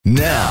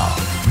Now,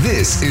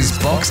 this is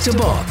Box to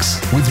Box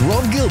with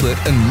Rob Gilbert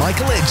and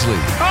Michael Edgley.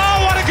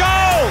 Oh, what a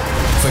goal!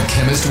 For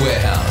Chemist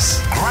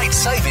Warehouse, great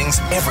savings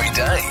every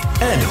day.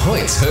 And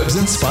Hoyt's Herbs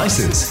and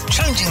Spices,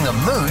 changing the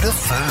mood of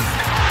food.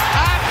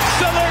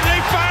 Absolutely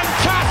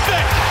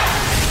fantastic!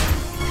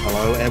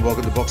 Hello and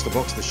welcome to Box,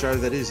 the show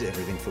that is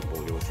everything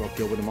football. You're with Rob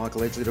Gilbert and Michael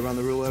Edgley to run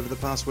the rule over the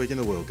past week in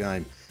the World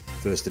Game.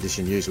 First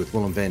edition news with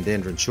Willem van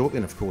Denderen shortly,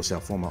 and of course our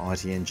former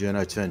ITN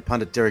journo turned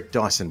pundit Derek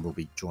Dyson will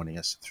be joining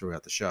us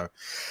throughout the show.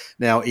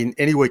 Now, in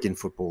any week in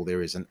football,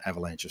 there is an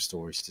avalanche of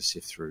stories to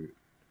sift through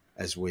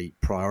as we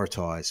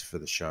prioritise for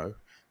the show.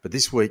 But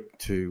this week,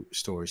 two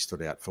stories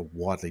stood out for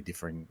widely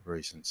differing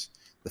reasons.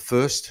 The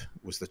first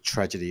was the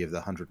tragedy of the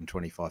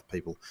 125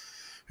 people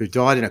who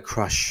died in a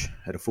crush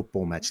at a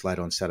football match late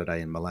on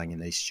Saturday in Malang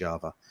in East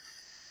Java.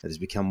 It has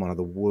become one of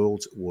the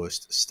world's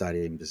worst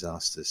stadium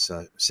disasters.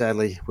 So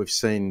sadly, we've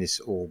seen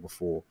this all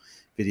before.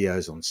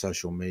 Videos on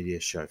social media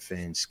show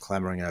fans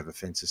clamouring over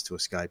fences to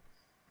escape.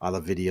 Other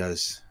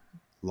videos,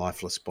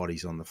 lifeless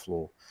bodies on the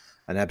floor.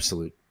 An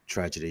absolute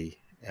tragedy.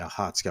 Our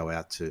hearts go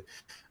out to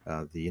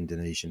the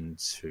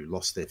Indonesians who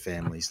lost their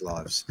families'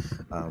 lives.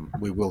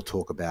 We will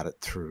talk about it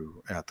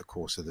throughout the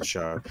course of the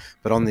show.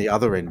 But on the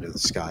other end of the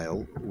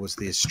scale was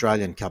the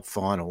Australian Cup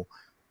final.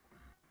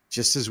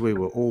 Just as we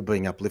were all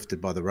being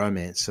uplifted by the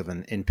romance of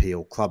an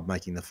NPL club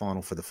making the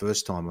final for the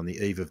first time on the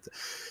eve of the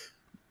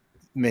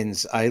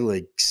men's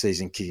A-League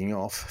season kicking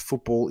off,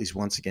 football is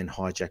once again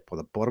hijacked by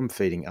the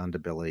bottom-feeding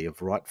underbelly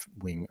of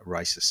right-wing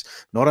racists,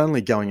 not only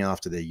going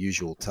after their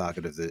usual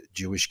target of the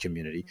Jewish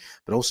community,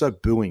 but also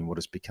booing what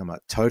has become a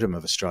totem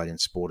of Australian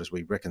sport as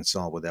we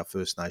reconcile with our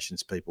First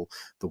Nations people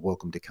the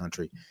welcome to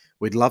country.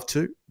 We'd love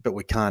to, but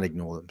we can't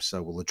ignore them,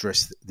 so we'll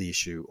address the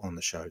issue on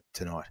the show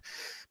tonight.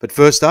 But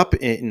first up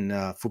in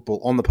football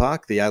on the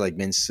park, the A-League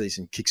men's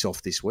season kicks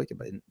off this week,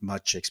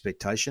 much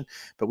expectation,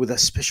 but with a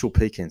special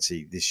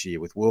piquancy this year,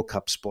 with World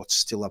Cup spots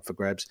still up for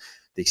grabs.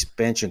 The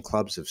expansion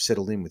clubs have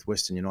settled in with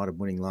Western United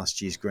winning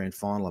last year's grand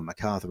final and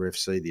Macarthur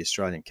FC, the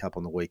Australian Cup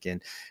on the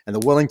weekend, and the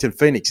Wellington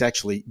Phoenix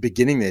actually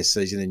beginning their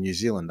season in New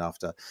Zealand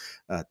after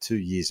 2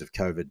 years of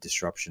COVID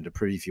disruption. To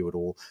preview it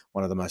all,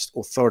 one of the most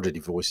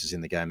authoritative voices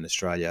in the game in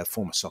Australia,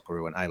 former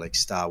Socceroo and A-League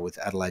star with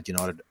Adelaide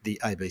United, the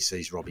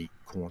ABC's Robbie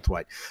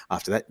Cornthwaite.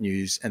 After that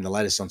news and the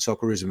latest on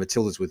Socceroos and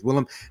Matildas with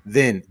Willem,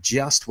 then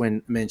just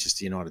when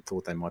Manchester United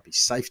thought they might be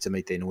safe to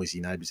meet their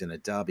noisy neighbours in a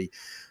derby,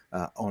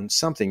 on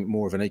something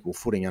more of an equal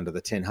footing under the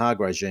Ten Hag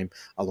regime,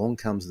 along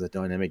comes the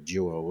dynamic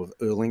duo of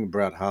Erling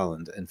Braut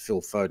Haaland and Phil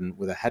Foden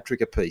with a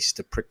hat-trick apiece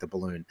to prick the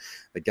balloon.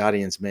 The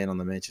Guardians man on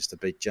the Manchester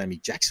beat, Jamie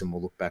Jackson,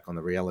 will look back on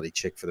the reality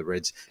check for the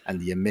Reds and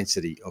the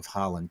immensity of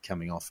Haaland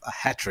coming off a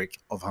hat-trick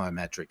of home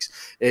hat-tricks.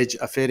 Edge,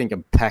 a fair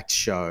and packed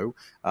show,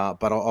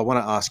 but I want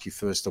to ask you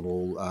first of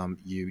all,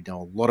 you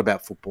know a lot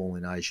about football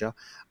in Asia,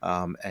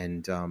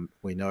 and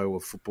we know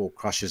of football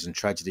crushes and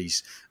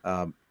tragedies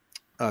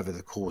over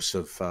the course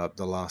of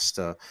the last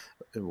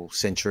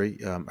century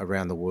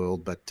around the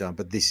world, but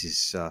this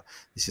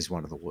is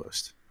one of the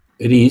worst.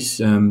 It is.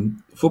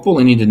 Football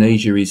in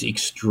Indonesia is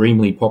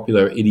extremely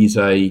popular. It is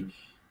a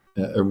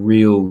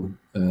real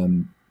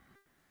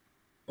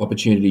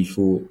opportunity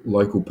for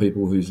local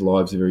people whose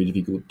lives are very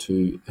difficult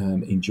to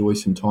enjoy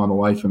some time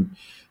away from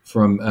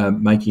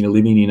making a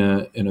living in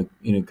an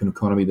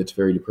economy that's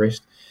very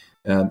depressed.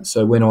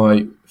 So when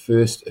I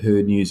first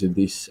heard news of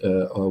this,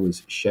 I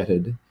was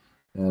shattered.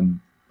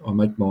 I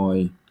make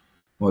my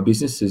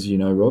business, as you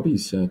know, Rob,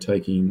 is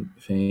taking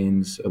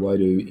fans away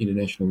to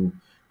international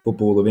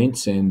football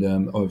events,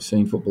 and I've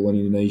seen football in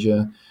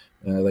Indonesia.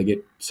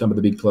 Some of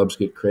the big clubs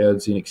get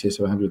crowds in excess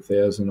of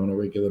 100,000 on a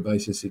regular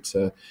basis. It's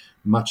a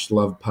much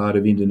loved part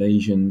of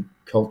Indonesian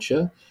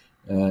culture,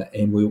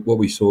 and what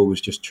we saw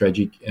was just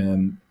tragic.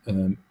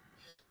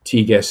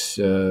 Tear gas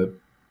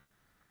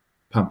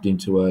pumped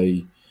into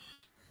a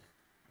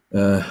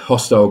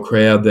hostile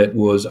crowd that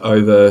was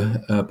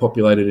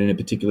overpopulated in a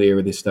particular area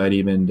of the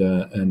stadium, and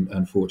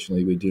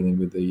unfortunately we're dealing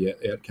with the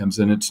outcomes.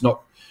 And it's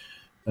not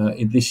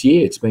in this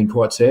year. It's been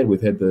quite sad. We've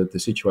had the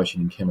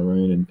situation in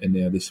Cameroon and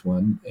now this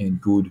one,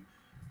 and good,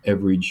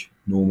 average,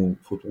 normal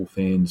football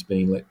fans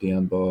being let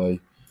down by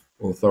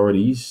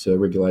authorities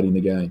regulating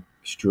the game.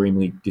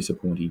 Extremely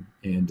disappointing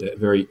and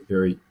very,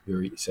 very,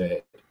 very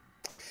sad.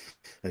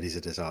 It is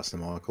a disaster,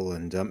 Michael.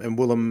 And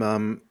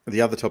Willem,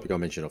 the other topic I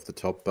mentioned off the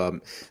top,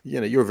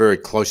 you're a very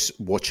close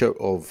watcher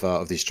of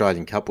the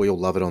Australian Cup. We all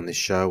love it on this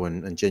show,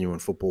 and genuine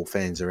football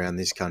fans around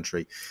this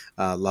country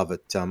love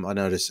it. I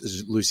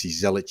noticed Lucy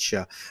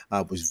Zelic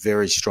was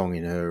very strong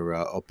in her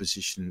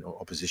opposition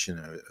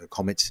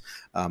comments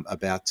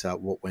about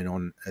what went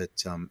on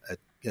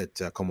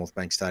at Commonwealth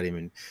Bank Stadium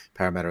in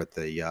Parramatta at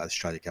the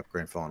Australia Cup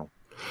Grand Final.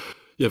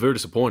 Yeah, very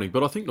disappointing,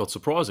 but I think not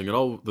surprising.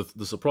 And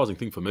the surprising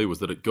thing for me was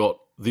that it got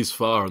this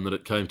far and that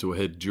it came to a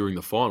head during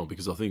the final,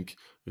 because I think,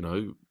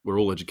 we're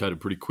all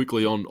educated pretty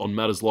quickly on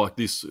matters like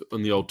this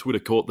in the old Twitter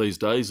court these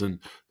days, and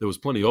there was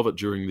plenty of it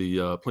during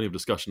the plenty of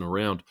discussion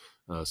around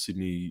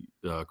Sydney,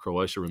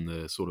 Croatia, and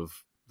their sort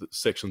of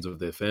sections of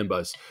their fan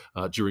base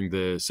during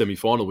their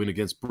semi-final win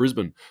against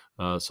Brisbane.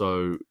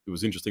 So it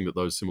was interesting that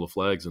those similar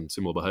flags and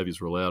similar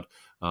behaviours were allowed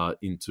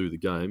into the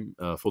game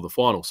for the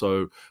final.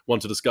 So one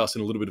to discuss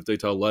in a little bit of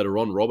detail later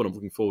on, Rob, and I'm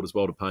looking forward as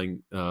well to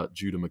paying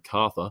due to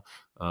Macarthur,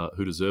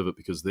 who deserve it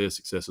because their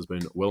success has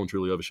been well and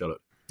truly overshadowed.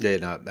 Yeah,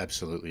 no,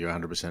 absolutely. You're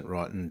 100%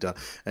 right.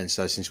 And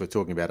so since we're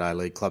talking about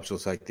A-League clubs, we'll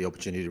take the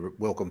opportunity to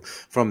welcome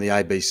from the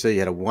ABC. He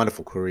had a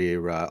wonderful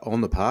career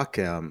on the park,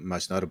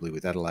 most notably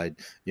with Adelaide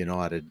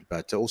United,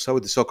 but also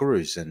with the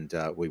Socceroos. And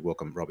we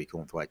welcome Robbie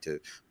Cornthwaite to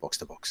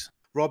Box.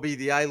 Robbie,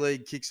 the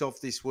A-League kicks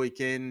off this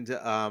weekend.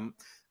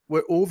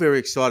 We're all very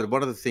excited.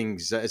 One of the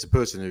things, as a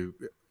person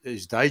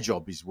whose day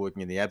job is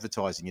working in the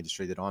advertising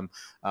industry, that I'm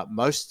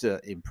most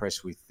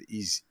impressed with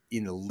is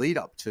in the lead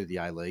up to the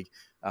A-League,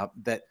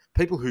 that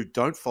people who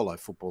don't follow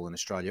football in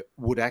Australia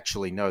would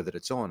actually know that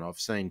it's on. I've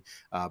seen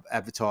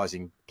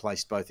advertising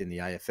placed both in the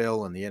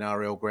AFL and the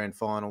NRL grand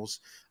finals.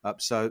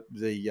 So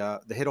the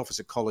head office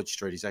at College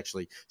Street is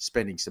actually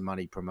spending some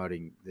money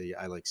promoting the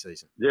A-League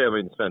season. Yeah, I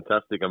mean, it's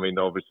fantastic. I mean,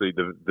 obviously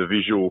the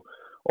visual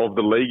of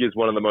the league is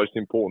one of the most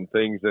important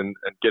things, and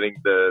getting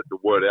the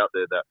word out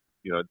there that,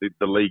 you know,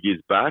 the league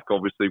is back.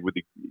 Obviously,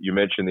 you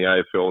mentioned the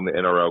AFL and the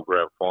NRL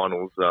grand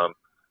finals.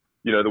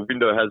 You know, the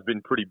window has been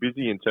pretty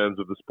busy in terms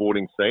of the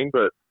sporting scene,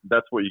 but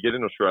that's what you get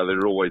in Australia.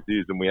 It always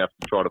is, and we have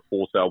to try to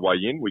force our way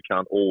in. We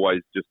can't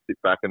always just sit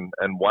back and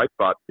wait.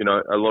 But, you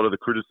know, a lot of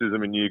the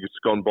criticism in years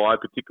gone by,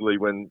 particularly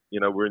when, you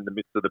know, we're in the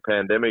midst of the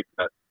pandemic,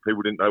 that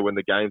people didn't know when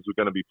the games were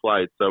going to be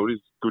played. So it is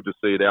good to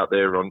see it out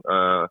there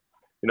on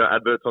you know,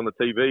 adverts on the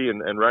TV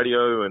and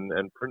radio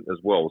and print as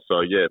well. So,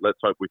 yeah, let's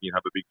hope we can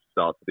have a big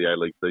start to the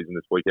A-League season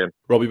this weekend.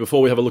 Robbie,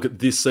 before we have a look at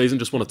this season,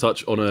 just want to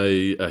touch on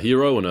a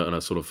hero and a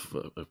sort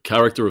of a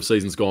character of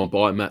seasons gone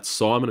by, Matt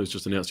Simon, who's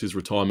just announced his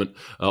retirement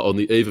on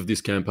the eve of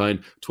this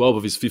campaign. 12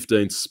 of his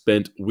 15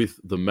 spent with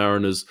the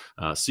Mariners,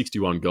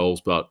 61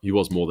 goals, but he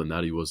was more than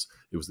that. He was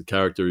the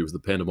character, he was the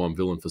pantomime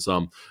villain for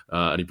some,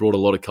 and he brought a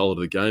lot of colour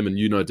to the game, and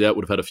you no doubt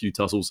would have had a few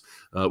tussles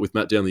with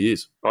Matt down the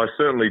years. I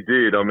certainly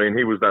did. I mean,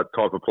 he was that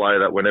type of player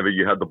that whenever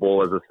you had the ball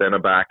as a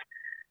centre-back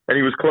and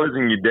he was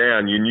closing you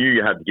down, you knew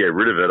you had to get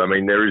rid of it. I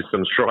mean, there is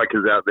some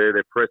strikers out there,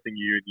 they're pressing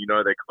you, and you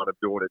know they're kind of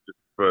doing it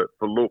just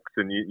for looks,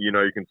 and you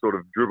know you can sort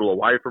of dribble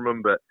away from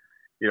them, but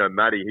you know,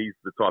 Matty, he's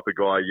the type of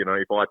guy, you know,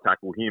 if I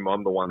tackle him,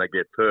 I'm the one that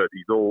gets hurt.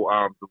 He's all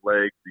arms and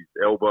legs, his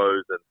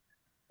elbows,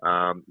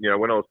 and you know,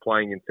 when I was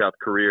playing in South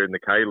Korea in the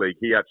K-League,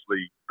 he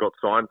actually got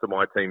signed to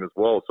my team as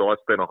well. So I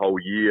spent a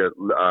whole year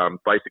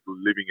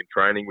basically living and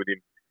training with him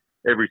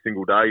every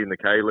single day in the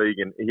K-League,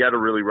 and he had a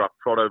really rough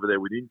trot over there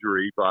with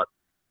injury. But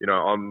you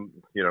know,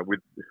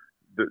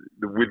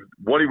 with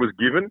what he was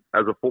given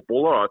as a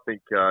footballer, I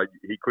think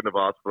he couldn't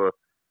have asked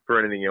for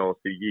anything else.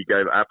 He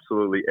gave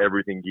absolutely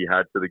everything he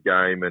had to the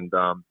game, and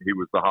he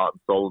was the heart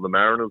and soul of the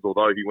Mariners.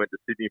 Although he went to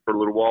Sydney for a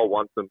little while,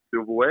 won some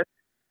silverware.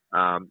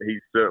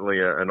 He's certainly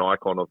an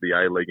icon of the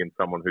A-League and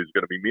someone who's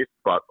going to be missed,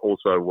 but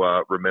also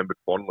remembered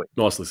fondly.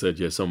 Nicely said,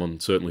 yeah, someone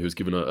certainly who's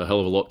given a hell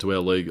of a lot to our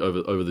league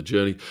over the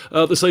journey.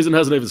 The season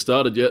hasn't even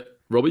started yet,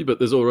 Robbie, but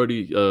there's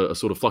already a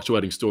sort of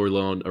fluctuating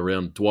storyline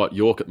around Dwight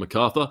Yorke at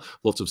Macarthur.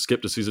 Lots of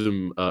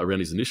scepticism around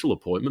his initial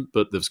appointment,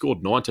 but they've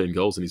scored 19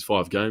 goals in his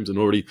 5 games and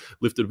already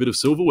lifted a bit of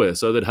silverware.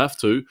 So they'd have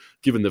to,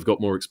 given they've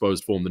got more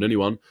exposed form than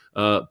anyone,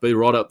 be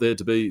right up there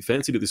to be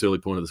fancied at this early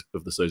point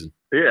of the season.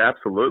 Yeah,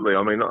 absolutely.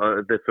 I mean,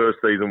 their first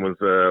season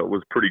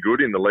was pretty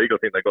good in the league. I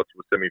think they got to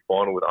a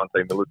semi-final with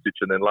Ante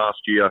Milicic, and then last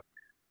year,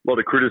 a lot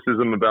of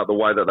criticism about the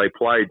way that they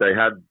played. They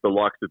had the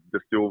likes of De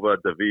Silva,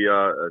 De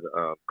Villa,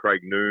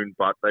 Craig Noon,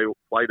 but they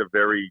played a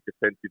very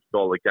defensive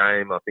style of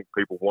game. I think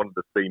people wanted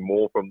to see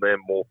more from them,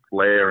 more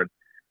flair and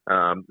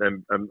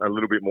a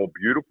little bit more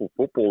beautiful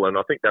football. And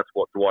I think that's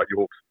what Dwight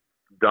Yorke's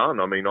done.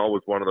 I mean, I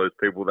was one of those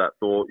people that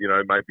thought, you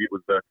know, maybe it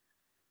was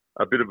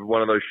a bit of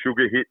one of those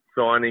sugar hit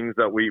signings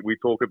that we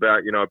talk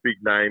about, you know, a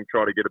big name,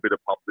 try to get a bit of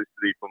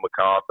publicity from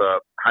Macarthur,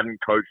 hadn't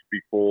coached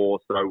before,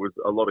 so it was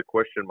a lot of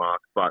question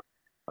marks. But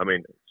I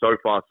mean, so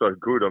far so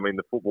good. I mean,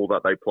 the football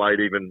that they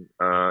played even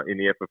in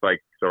the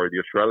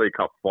the Australia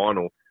Cup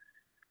final,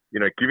 you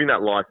know, giving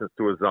that license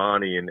to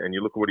Azani, and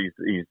you look at what he's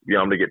been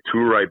able to get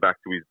Toure back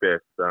to his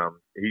best.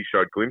 He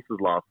showed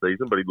glimpses last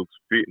season, but he looks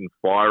fit and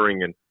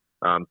firing,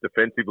 and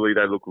defensively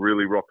they look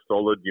really rock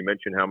solid. You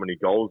mentioned how many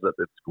goals that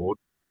they've scored.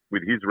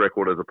 With his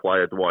record as a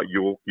player, Dwight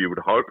Yorke, you would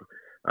hope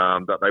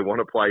that they want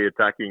to play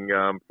attacking,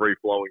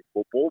 free-flowing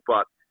football,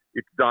 but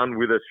it's done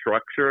with a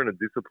structure and a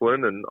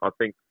discipline, and I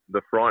think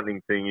the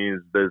frightening thing is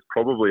there's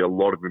probably a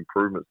lot of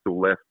improvement still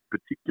left,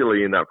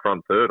 particularly in that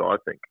front third, I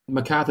think.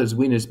 Macarthur's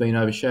win has been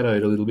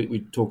overshadowed a little bit.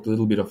 We talked a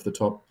little bit off the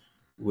top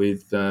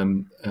with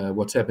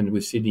what's happened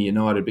with Sydney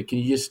United, but can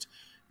you just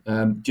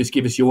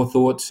give us your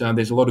thoughts?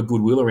 There's a lot of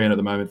goodwill around at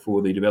the moment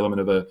for the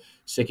development of a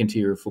second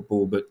tier of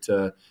football, but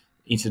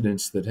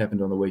incidents that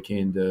happened on the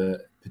weekend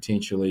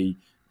potentially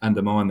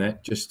undermine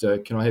that. Just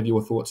can I have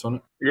your thoughts on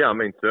it? Yeah, I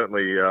mean,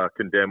 certainly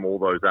condemn all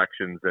those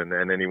actions,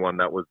 and anyone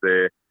that was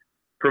there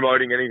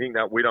promoting anything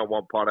that we don't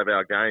want part of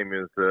our game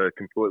is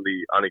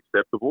completely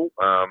unacceptable.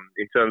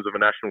 In terms of a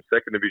national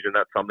second division,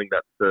 that's something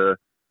that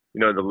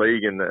the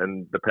league and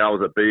the powers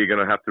that be are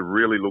going to have to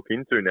really look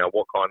into now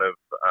what kind of,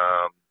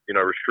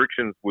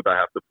 restrictions would they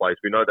have to place.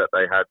 We know that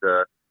they had,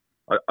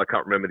 I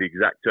can't remember the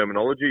exact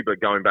terminology, but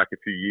going back a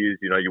few years,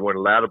 you weren't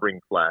allowed to bring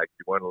flags.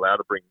 You weren't allowed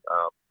to bring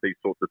these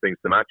sorts of things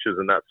to matches,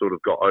 and that sort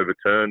of got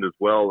overturned as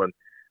well. And,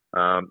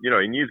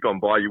 in years gone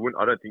by,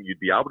 I don't think you'd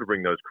be able to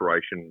bring those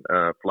Croatian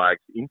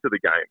flags into the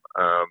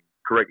game.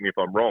 Correct me if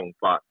I'm wrong,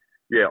 but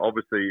yeah,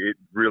 obviously it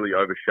really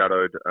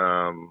overshadowed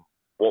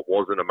what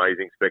was an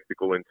amazing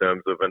spectacle in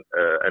terms of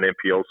an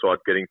NPL side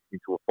getting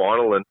into a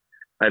final.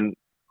 And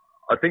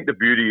I think the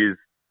beauty is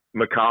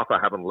Macarthur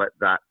haven't let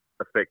that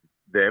affect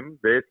them.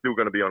 They're still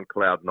going to be on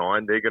cloud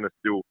nine. They're going to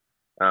still,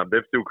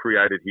 they've still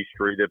created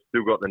history. They've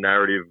still got the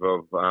narrative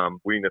of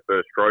winning the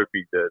first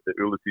trophy, the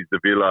Ulysses de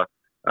Villa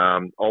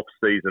off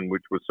season,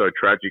 which was so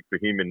tragic for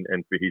him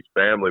and for his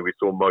family. We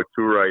saw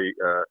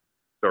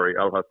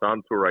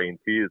Al-Hassan Toure in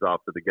tears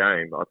after the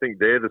game. I think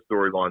they're the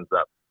storylines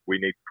that we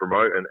need to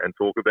promote and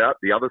talk about.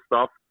 The other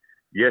stuff,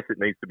 yes, it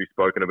needs to be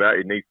spoken about.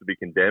 It needs to be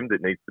condemned.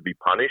 It needs to be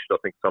punished. I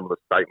think some of the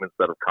statements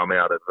that have come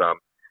out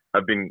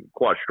have been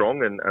quite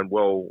strong and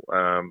well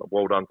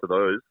done to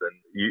those. And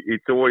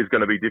it's always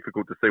going to be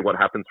difficult to see what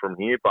happens from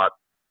here, but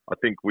I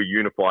think we're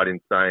unified in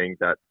saying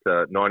that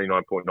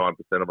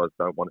 99.9% of us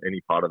don't want any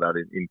part of that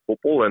in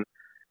football.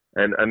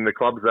 And the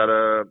clubs that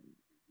are,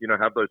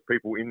 have those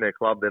people in their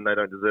club, then they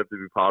don't deserve to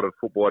be part of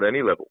football at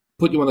any level.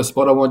 Put you on the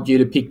spot. I want you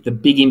to pick the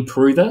big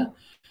improver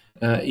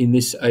in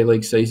this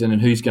A-League season,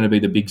 and who's going to be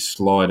the big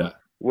slider?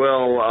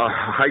 Well,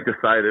 I hate to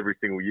say it every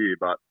single year,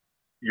 but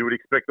you would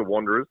expect the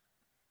Wanderers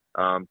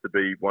to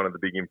be one of the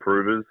big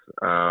improvers.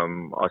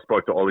 I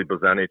spoke to Oli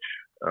Bozanic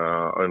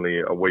only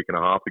a week and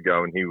a half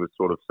ago, and he was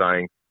sort of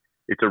saying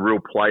it's a real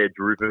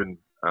player-driven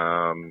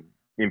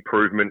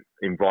improvement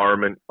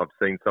environment. I've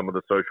seen some of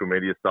the social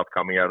media stuff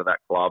coming out of that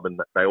club, and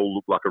they all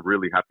look like a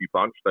really happy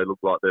bunch. They look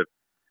like they've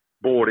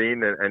bought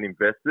in and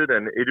invested,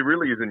 and it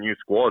really is a new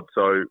squad.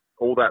 So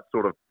all that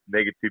sort of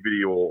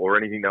negativity or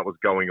anything that was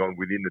going on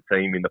within the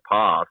team in the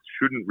past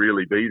shouldn't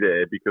really be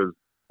there, because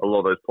a lot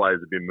of those players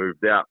have been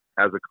moved out.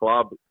 As a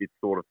club, it's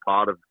sort of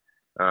part of,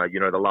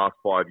 the last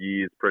 5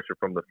 years, pressure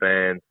from the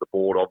fans, the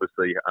board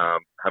obviously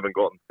haven't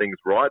gotten things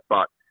right.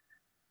 But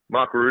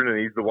Mark Rudan,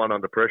 he's the one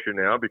under pressure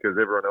now, because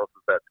everyone else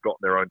that's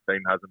gotten their own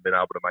team hasn't been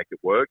able to make it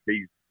work.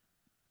 He's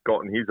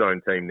gotten his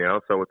own team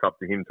now, so it's up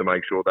to him to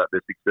make sure that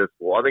they're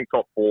successful. I think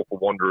top four for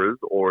Wanderers,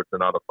 or it's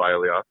another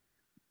failure.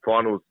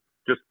 Finals,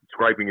 just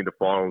scraping into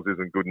finals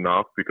isn't good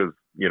enough, because,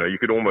 you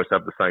could almost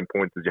have the same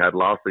points as you had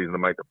last season to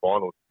make the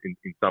finals in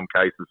some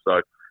cases.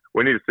 So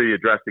we need to see a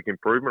drastic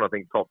improvement. I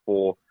think top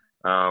four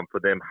for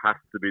them has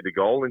to be the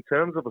goal. In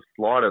terms of a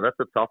slider, that's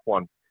a tough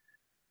one.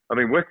 I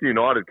mean, Western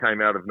United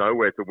came out of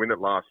nowhere to win it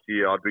last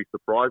year. I'd be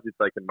surprised if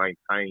they can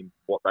maintain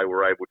what they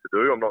were able to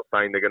do. I'm not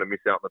saying they're going to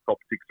miss out in the top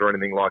six or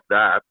anything like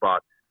that,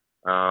 but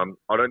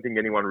I don't think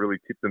anyone really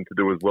tipped them to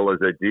do as well as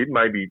they did.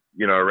 Maybe,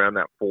 around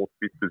that fourth,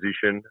 fifth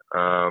position.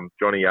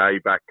 Johnny A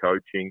back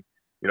coaching.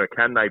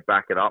 Can they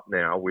back it up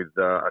now with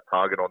a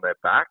target on their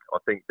back? I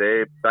think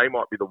they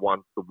might be the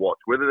ones to watch.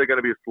 Whether they're going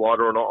to be a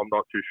slider or not, I'm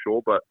not too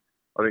sure, but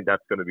I think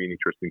that's going to be an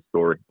interesting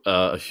story.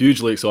 A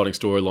hugely exciting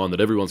storyline that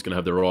everyone's going to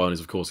have their eye on is,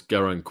 of course,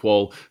 Garang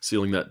Kuol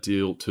sealing that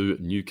deal to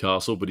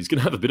Newcastle. But he's going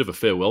to have a bit of a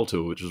farewell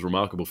tour, which is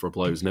remarkable for a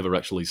player who's never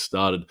actually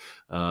started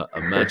a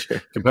match.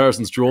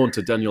 Comparisons drawn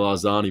to Daniel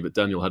Arzani, but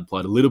Daniel had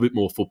played a little bit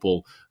more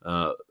football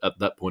at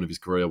that point of his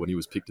career when he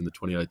was picked in the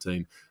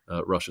 2018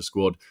 Russia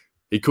squad.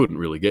 He couldn't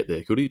really get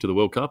there, could he, to the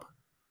World Cup?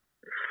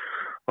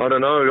 I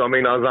don't know. I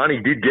mean,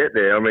 Arzani did get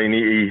there. I mean,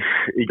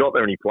 he got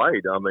there and he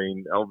played. I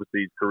mean,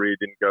 obviously his career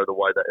didn't go the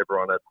way that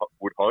everyone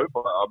would hope.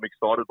 I'm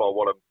excited by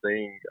what I'm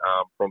seeing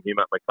from him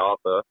at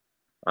Macarthur.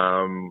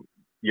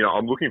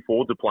 I'm looking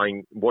forward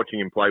to watching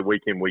him play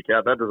week in, week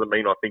out. That doesn't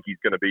mean I think he's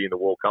going to be in the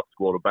World Cup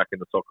squad or back in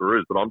the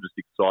Socceroos, but I'm just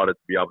excited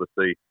to be able to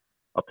see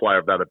a player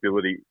of that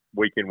ability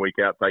week in, week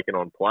out taking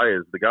on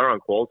players. The Garang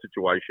Kuol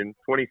situation,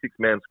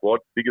 26-man squad,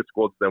 bigger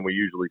squads than we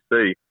usually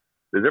see.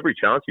 There's every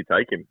chance you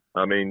take him.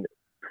 I mean,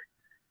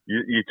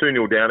 you're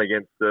 2-0 down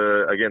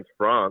against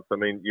France. I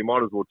mean, you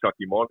might as well chuck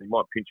him on. He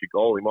might pinch a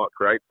goal. He might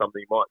create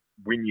something. He might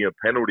win you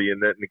a penalty,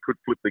 and it could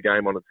flip the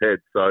game on its head.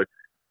 So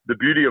the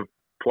beauty of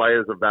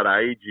players of that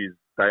age is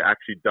they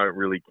actually don't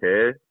really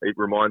care. It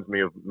reminds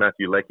me of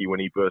Matthew Leckie when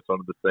he burst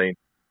onto the scene.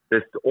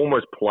 They're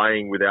almost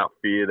playing without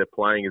fear. They're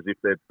playing as if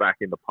they're back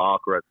in the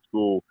park or at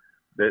school.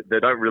 They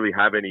don't really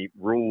have any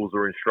rules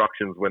or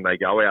instructions when they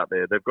go out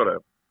there. They've got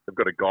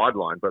a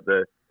guideline, but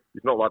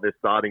it's not like they're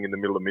starting in the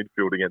middle of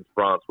midfield against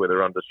France where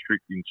they're under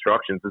strict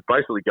instructions. It's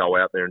basically go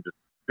out there and just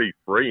be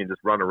free and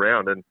just run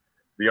around. And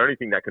the only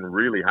thing that can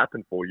really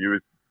happen for you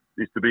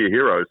is to be a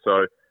hero.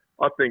 So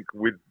I think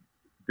with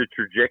the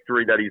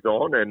trajectory that he's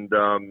on and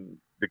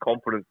the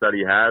confidence that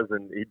he has,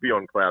 and he'd be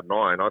on cloud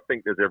nine, I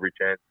think there's every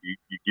chance you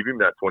give him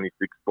that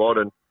 26th spot.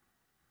 And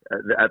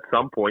at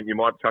some point you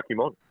might chuck him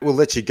on. We'll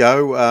let you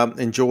go.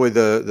 Enjoy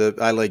the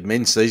A-League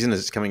men's season as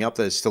it's coming up.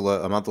 There's still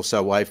a month or so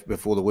away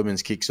before the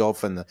women's kicks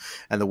off and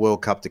the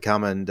World Cup to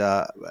come. And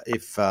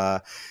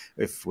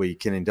if we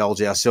can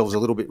indulge ourselves a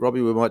little bit,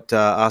 Robbie, we might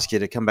ask you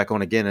to come back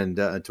on again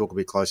and talk a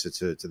bit closer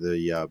to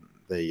the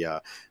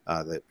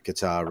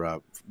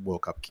Qatar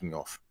World Cup kicking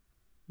off.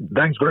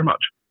 Thanks very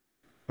much.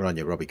 Good on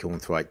you, Robbie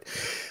Cornthwaite.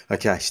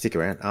 Okay, stick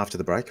around. After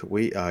the break,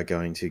 we are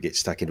going to get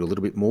stuck into a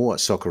little bit more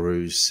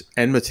Socceroos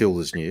and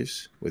Matilda's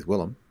news with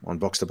Willem on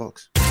Box to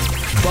Box.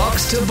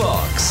 Box to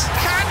Box.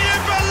 Can you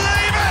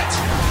believe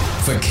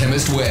it? For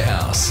Chemist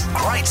Warehouse.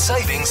 Great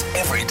savings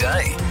every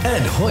day.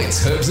 And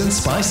Hoyt's Herbs and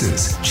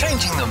Spices.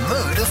 Changing the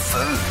mood of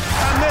food.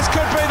 And this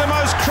could be the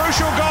most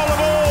crucial goal of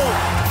all.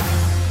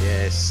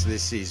 Yes,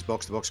 this is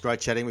Box to Box.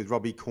 Great chatting with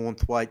Robbie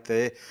Cornthwaite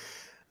there.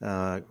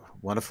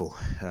 Wonderful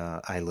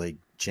A-League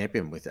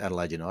champion with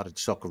Adelaide United,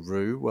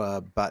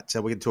 Socceroo. But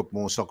we're going to talk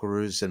more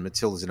Socceroos and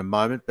Matildas in a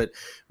moment. But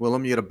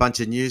Willem, you got a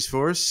bunch of news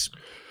for us?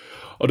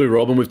 I do,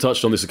 Rob, and we've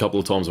touched on this a couple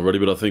of times already,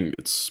 but I think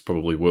it's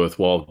probably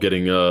worthwhile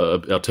getting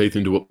our teeth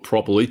into it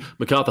properly.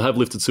 Macarthur have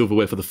lifted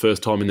silverware for the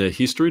first time in their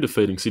history,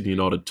 defeating Sydney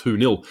United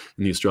 2-0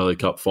 in the Australia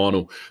Cup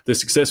final. Their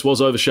success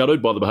was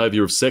overshadowed by the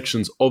behaviour of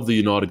sections of the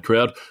United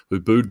crowd who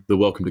booed the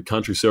Welcome to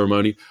Country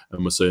ceremony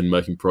and were seen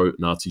making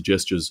pro-Nazi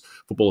gestures.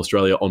 Football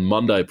Australia on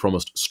Monday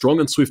promised strong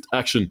and swift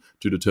action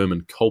to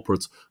determine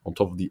culprits on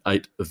top of the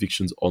 8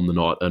 evictions on the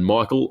night. And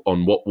Michael,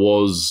 on what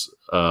was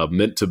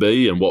meant to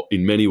be and what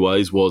in many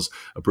ways was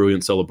a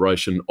brilliant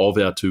celebration of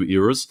our two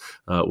eras,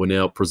 we're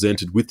now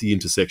presented with the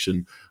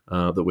intersection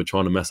that we're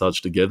trying to massage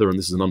together, and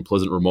this is an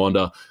unpleasant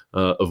reminder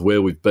of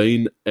where we've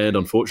been and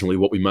unfortunately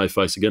what we may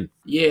face again.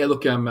 Yeah,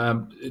 look,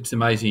 it's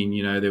amazing.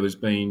 You know, there has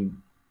been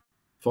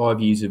 5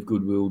 years of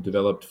goodwill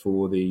developed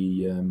for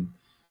the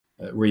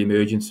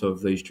re-emergence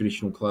of these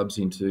traditional clubs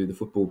into the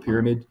football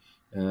pyramid.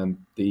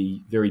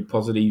 The very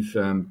positive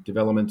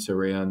developments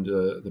around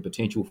the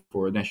potential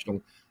for a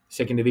national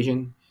second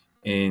division,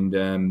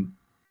 and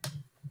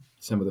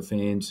some of the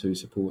fans who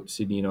support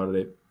Sydney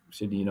United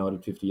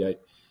 58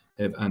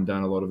 have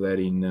undone a lot of that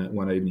in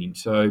one evening.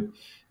 So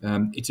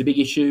it's a big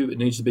issue. It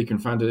needs to be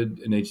confronted.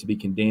 It needs to be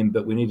condemned.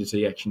 But we need to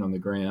see action on the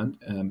ground,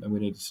 and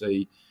we need to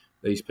see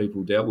these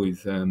people dealt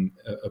with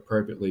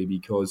appropriately,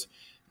 because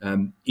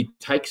it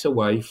takes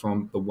away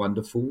from the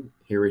wonderful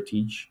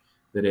heritage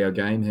that our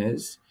game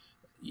has.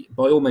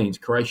 By all means,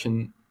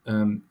 Croatian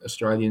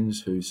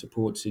Australians who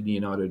support Sydney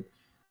United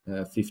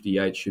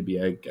 58 should be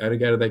able to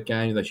go to that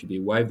game. They should be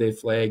wave their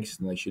flags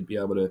and they should be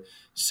able to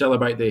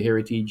celebrate their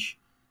heritage,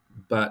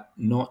 but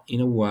not in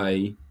a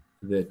way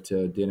that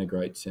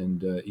denigrates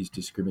and is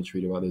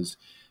discriminatory to others.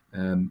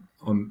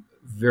 I'm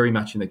very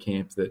much in the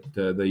camp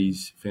that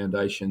these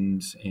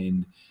foundations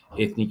and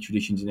ethnic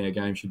traditions in our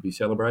game should be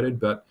celebrated,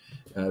 but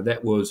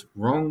that was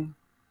wrong.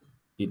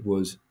 It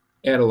was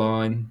out of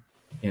line,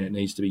 and it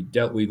needs to be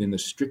dealt with in the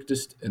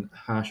strictest and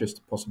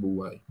harshest possible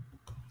way.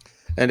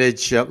 And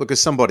Edge, look, as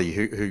somebody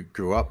who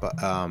grew up,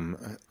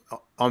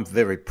 I'm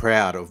very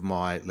proud of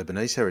my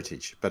Lebanese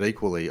heritage, but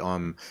equally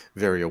I'm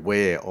very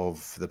aware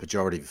of the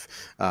pejorative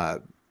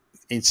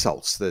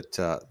insults that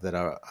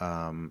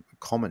are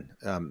common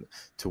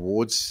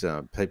towards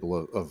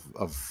people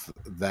of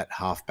that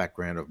half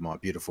background of my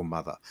beautiful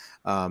mother.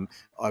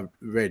 I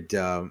read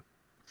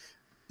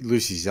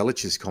Lucy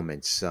Zelich's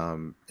comments,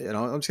 and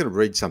I'm just going to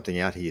read something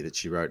out here that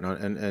she wrote,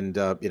 and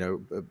you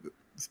know.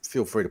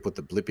 Feel free to put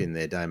the blip in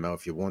there, Damo,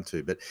 if you want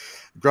to. But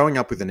growing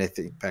up with an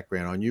ethnic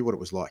background, I knew what it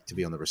was like to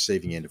be on the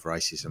receiving end of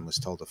racism, was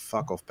told to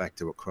fuck off back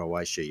to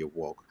Croatia, you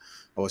wog.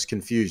 I was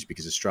confused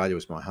because Australia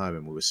was my home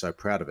and we were so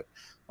proud of it.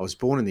 I was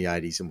born in the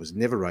 80s and was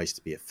never raised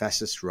to be a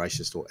fascist,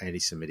 racist or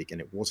anti-Semitic,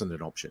 and it wasn't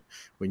an option.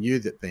 We knew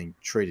that being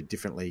treated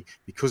differently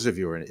because of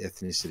your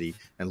ethnicity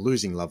and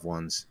losing loved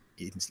ones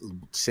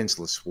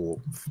senseless war,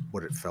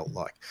 what it felt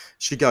like.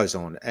 She goes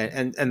on,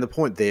 and the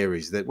point there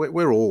is that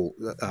we're all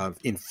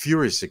in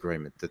furious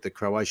agreement that the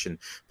Croatian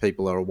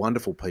people are a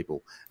wonderful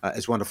people,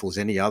 as wonderful as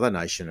any other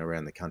nation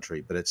around the country,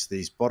 but it's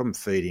these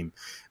bottom-feeding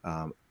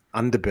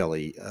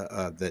underbelly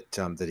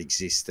that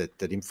exists,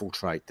 that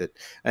infiltrate, that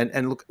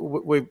and look,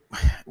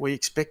 we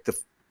expect the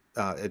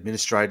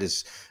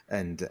administrators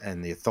and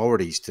the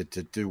authorities to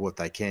do what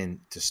they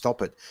can to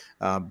stop it,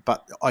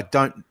 but I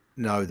don't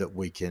know that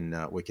we can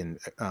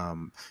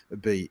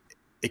be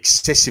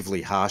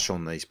excessively harsh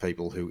on these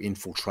people who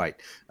infiltrate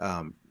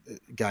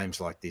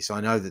games like this. I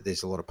know that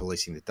there's a lot of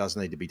policing that does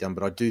need to be done,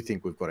 but I do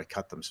think we've got to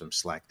cut them some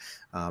slack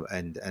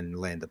and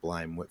land the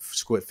blame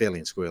fairly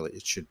and squarely.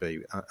 It should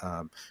be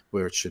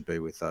where it should be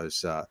with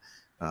those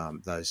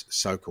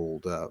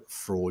so-called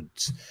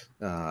frauds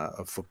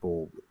of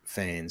football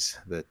fans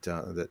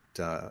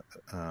that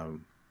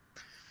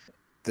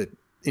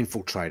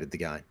infiltrated the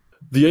game.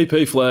 The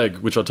EP flag,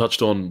 which I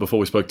touched on before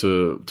we spoke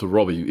to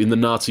Robbie, in the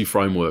Nazi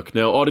framework.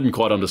 Now, I didn't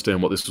quite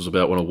understand what this was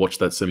about when I watched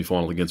that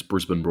semi-final against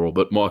Brisbane Roar,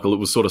 but Michael, it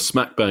was sort of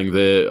smack bang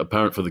there,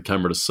 apparent for the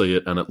camera to see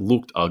it, and it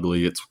looked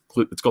ugly.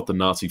 It's got the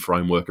Nazi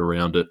framework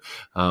around it.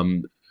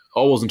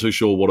 I wasn't too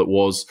sure what it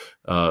was.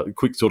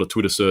 Quick sort of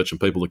Twitter search and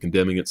people are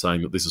condemning it,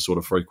 saying that this is sort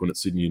of frequent at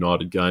Sydney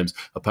United games.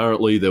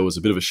 Apparently, there was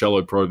a bit of a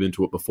shallow probe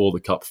into it before the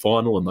Cup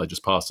final, and they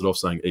just passed it off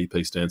saying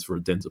EP stands for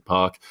Adenza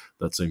Park.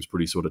 That seems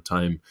pretty sort of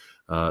tame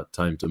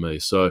to me.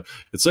 So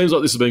it seems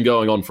like this has been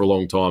going on for a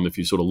long time. If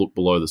you sort of look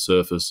below the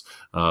surface,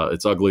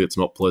 it's ugly, it's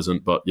not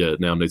pleasant, but yeah, it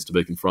now needs to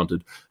be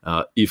confronted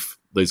if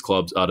these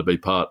clubs are to be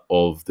part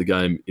of the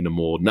game in a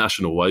more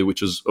national way,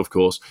 which is, of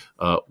course,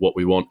 what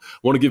we want. I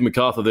want to give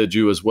MacArthur their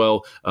due as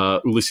well.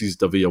 Ulysses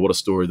Davia, what a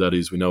story that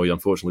is. We know he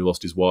unfortunately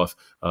lost his wife,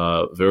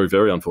 very,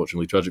 very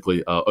unfortunately,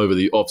 tragically, over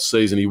the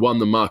off-season. He won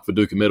the Mark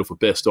Viduka medal for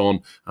best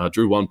on,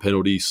 drew one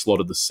penalty,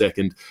 slotted the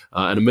second,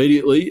 and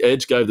immediately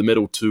Edge gave the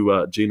medal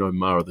to Gino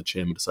Mara, the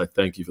chairman, to say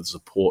thank you for the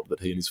support that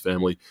he and his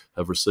family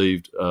have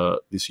received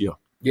this year.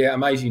 Yeah,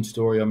 amazing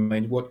story. I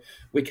mean,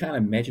 we can't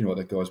imagine what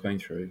that guy's been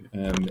through.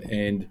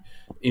 And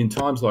in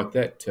times like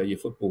that, your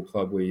football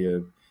club where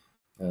you're,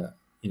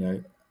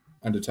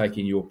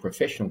 undertaking your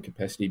professional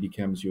capacity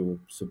becomes your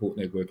support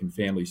network and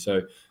family.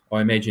 So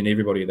I imagine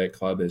everybody at that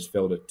club has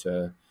felt it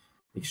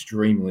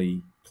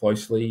extremely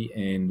closely,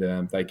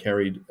 and they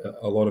carried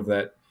a lot of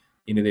that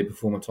into their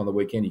performance on the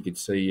weekend. You could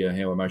see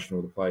how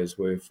emotional the players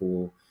were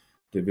for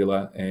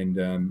Davila and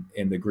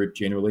the group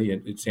generally.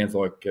 And it sounds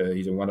like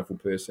he's a wonderful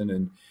person,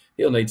 and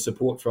he'll need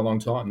support for a long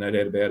time, no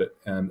doubt about it.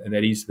 And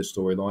that is the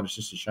storyline. It's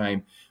just a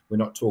shame we're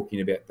not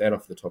talking about that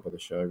off the top of the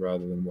show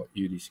rather than what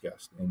you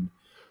discussed. And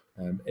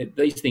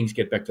these things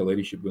get back to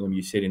leadership, Willem.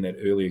 You said in that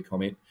earlier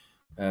comment,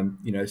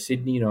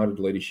 Sydney United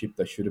leadership,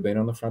 they should have been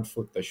on the front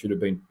foot. They should have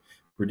been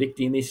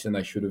predicting this, and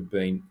they should have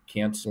been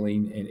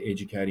counselling and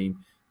educating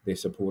their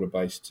supporter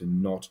base to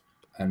not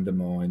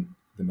undermine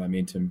the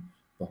momentum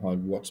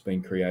behind what's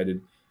been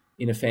created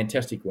in a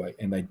fantastic way,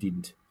 and they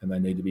didn't, and they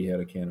need to be held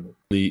accountable.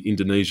 The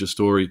Indonesia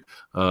story,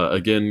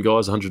 again,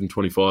 guys,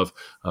 125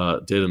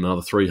 dead and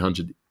another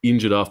 300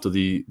 injured after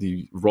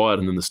the riot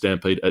and then the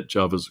stampede at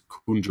Java's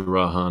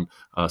Kanjuruhan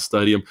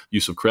Stadium.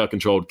 Use of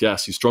crowd-controlled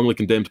gas is strongly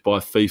condemned by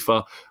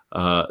FIFA.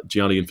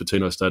 Gianni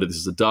Infantino stated, "This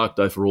is a dark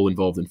day for all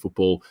involved in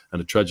football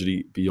and a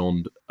tragedy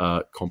beyond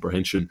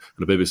comprehension."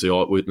 And a BBC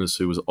eyewitness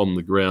who was on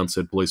the ground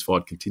said police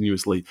fired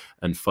continuously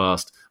and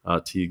fast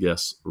tear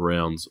gas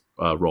rounds.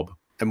 Rob.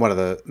 And one of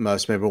the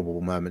most memorable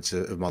moments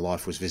of my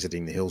life was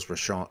visiting the Hillsborough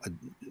Shrine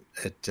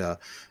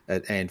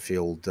at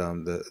Anfield.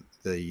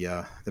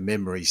 The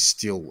memories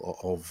still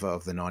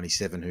of the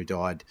 97 who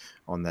died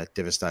on that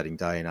devastating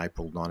day in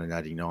April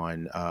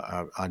 1989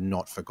 are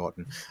not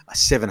forgotten.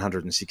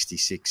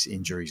 766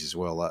 injuries as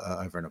well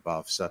over and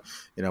above. So,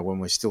 when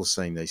we're still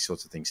seeing these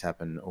sorts of things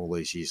happen all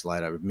these years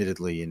later,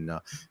 admittedly in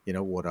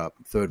what are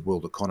third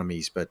world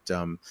economies, but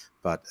the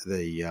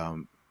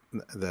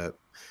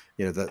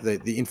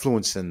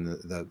influence and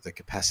the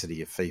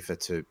capacity of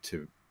FIFA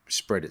to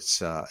spread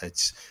its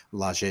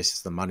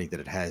largesse, the money that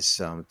it has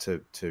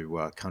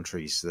to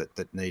countries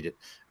that need it,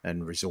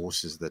 and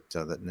resources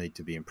that need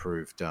to be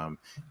improved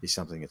is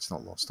something that's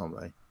not lost on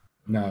me.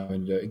 No,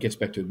 and it gets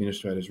back to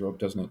administrators, Rob,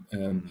 doesn't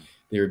it?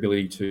 Their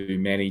ability to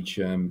manage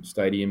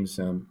stadiums,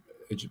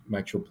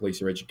 make sure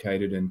police are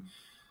educated, and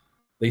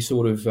these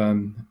sort of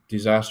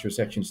disastrous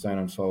actions don't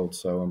unfold.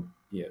 So,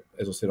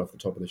 as I said off the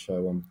top of the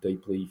show, I'm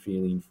deeply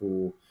feeling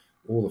for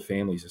all the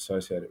families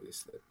associated with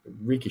this. The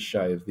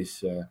ricochet of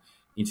this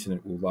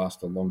incident will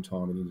last a long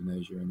time in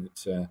Indonesia, and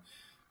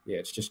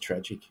it's just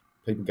tragic.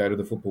 People go to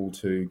the football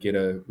to get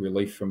a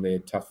relief from their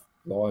tough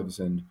lives,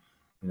 and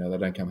they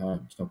don't come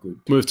home. It's not good.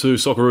 Move to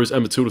Socceroos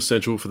and Matilda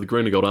Central for the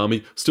Green and Gold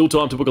Army. Still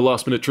time to book a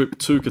last-minute trip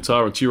to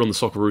Qatar and cheer on the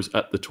Socceroos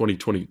at the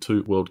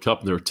 2022 World Cup.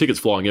 And there are tickets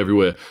flying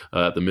everywhere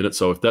at the minute,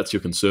 so if that's your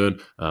concern,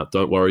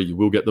 don't worry, you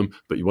will get them,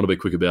 but you want to be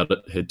quick about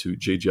it, head to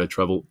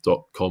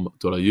ggatravel.com.au.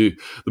 The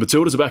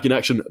Matildas are back in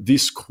action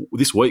this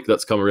week.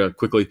 That's come around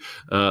quickly.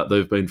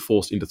 They've been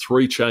forced into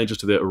 3 changes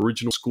to their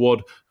original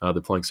squad. They're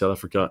playing South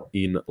Africa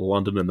in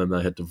London, and then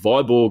they head to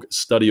Viborg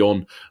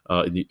Stadion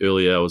in the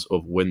early hours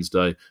of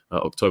Wednesday,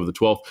 October the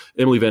 12th.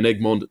 Emily Van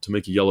Egmond,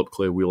 Tamika Yallop,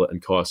 Claire Wheeler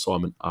and Kaya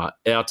Simon are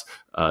out.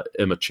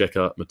 Emma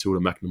Checker, Matilda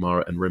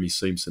McNamara and Remy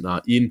Simpson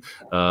are in.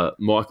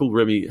 Michael,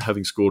 Remy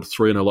having scored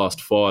 3 in her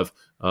last 5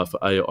 for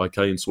AIK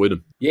in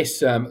Sweden.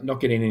 Yes, not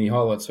getting any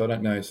highlights, so I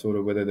don't know sort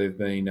of whether they've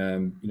been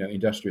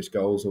industrious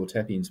goals or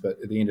tap-ins, but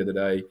at the end of the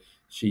day,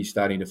 she's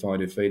starting to find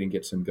her feet and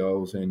get some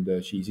goals,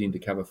 and she's in to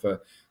cover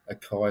for a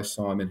Kaya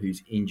Simon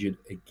who's injured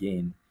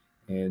again,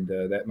 and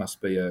that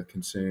must be a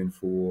concern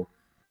for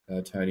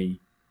Tony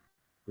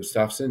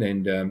Gustafsson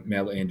and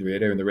Mal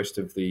Andrietta and the rest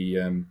of the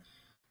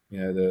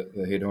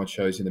the head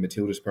honchos in the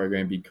Matildas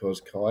program,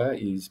 because Kaya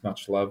is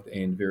much loved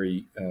and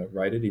very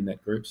rated in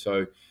that group.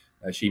 So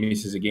she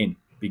misses again.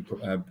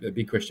 A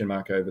big question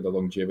mark over the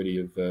longevity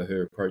of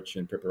her approach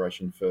and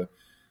preparation for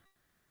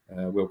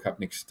World Cup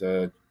next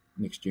June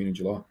and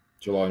July.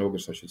 July and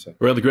August, I should say.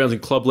 Around the grounds in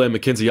Clubland,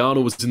 Mackenzie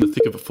Arnold was in the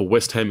thick of it for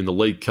West Ham in the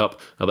League Cup.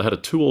 They had a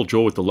 2-2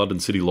 draw with the London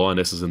City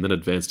Lionesses and then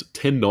advanced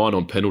 10-9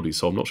 on penalties.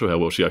 So I'm not sure how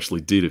well she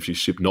actually did if she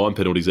shipped 9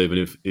 penalties,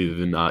 even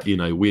in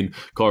a win.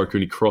 Kyra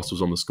Cooney-Cross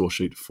was on the score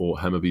sheet for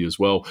Hammarby as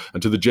well.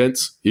 And to the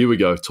gents, here we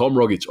go. Tom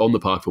Rogic on the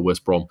park for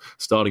West Brom,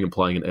 starting and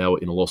playing an hour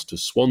in a loss to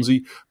Swansea.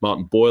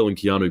 Martin Boyle and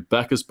Keanu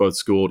Bacchus both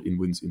scored in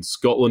wins in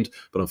Scotland,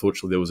 but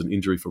unfortunately there was an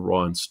injury for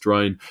Ryan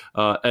Strain.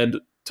 And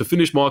to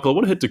finish, Michael, I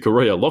want to head to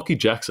Korea. Lockie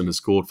Jackson has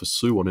scored for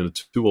Suwon in a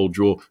 2-2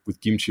 draw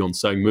with Gimcheon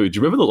Sangmu. Do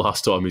you remember the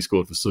last time he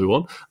scored for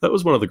Suwon? That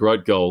was one of the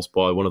great goals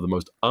by one of the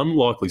most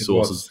unlikely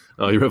sources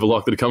you're ever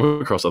likely to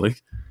come across, I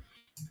think.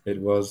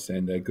 It was,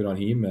 and good on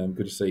him.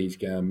 Good to see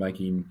he's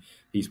making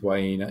his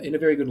way in a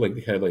very good league,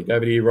 the K-League.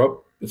 Over to you,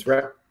 Rob. Let's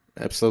wrap.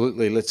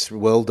 Absolutely.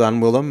 Well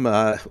done, Willem.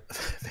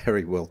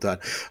 Very well done.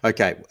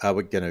 Okay,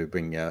 we're going to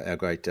bring our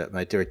great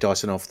mate Derek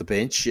Dyson off the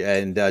bench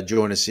and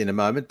join us in a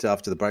moment.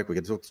 After the break, we're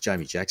going to talk to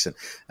Jamie Jackson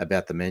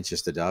about the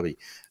Manchester Derby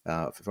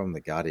from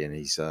The Guardian.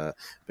 He's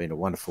been a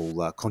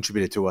wonderful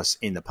contributor to us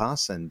in the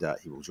past, and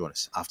he will join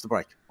us after the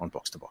break on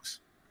Box to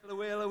Box.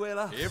 Whoa,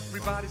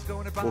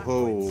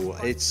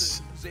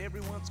 it's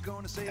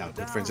our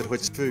good friends at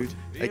Hoyt's Food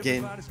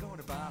again,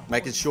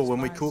 making sure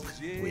when we cook,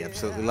 we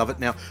absolutely love it.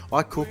 Now,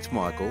 I cooked,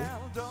 Michael,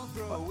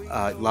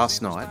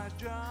 last night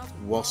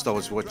whilst I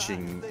was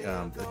watching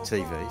the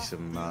TV,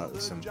 some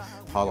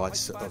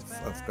highlights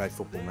of great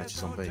football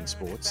matches on beIN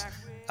Sports,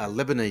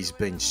 Lebanese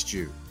bean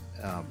stew.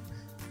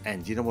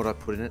 And you know what I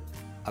put in it?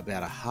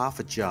 About a half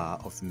a jar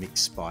of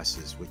mixed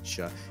spices, which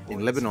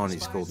in Lebanon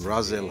is called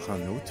Ras El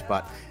Hanout,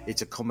 but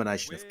it's a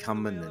combination of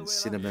cumin and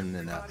cinnamon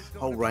and a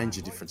whole range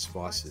of different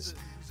spices.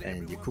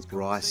 And you cook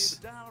rice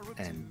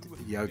and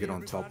yogurt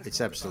on top. It's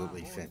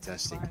absolutely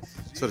fantastic.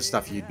 Sort of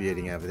stuff you'd be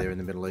eating over there in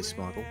the Middle East,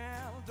 Michael.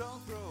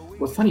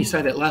 Well, funny you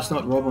say that. Last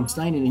night, Rob, I'm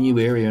staying in a new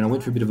area and I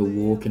went for a bit of a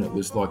walk and it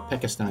was like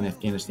Pakistan,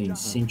 Afghanistan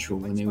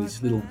Central, and there was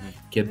this little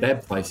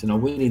kebab place and I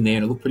went in there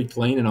and it looked pretty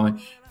clean and I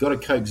got a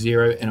Coke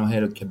Zero and I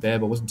had a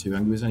kebab. I wasn't too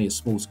hungry. It was only a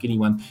small, skinny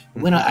one.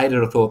 But when I ate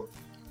it, I thought,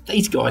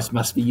 these guys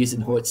must be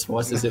using Hoyt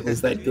spices. It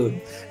was that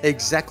good.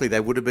 Exactly. They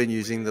would have been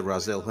using the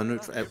Ras El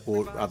Hanout,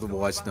 or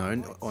otherwise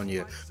known on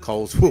your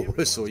Coles,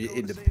 Woolworths or your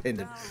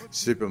independent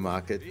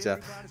supermarket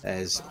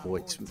as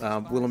Hoyt.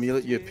 Willem,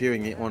 you're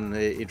appearing on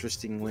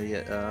interesting.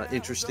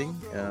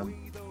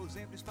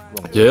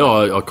 Yeah,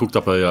 I cooked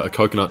up a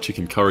coconut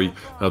chicken curry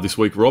this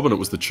week, Rob, and it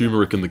was the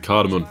turmeric and the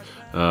cardamom,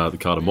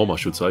 I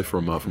should say,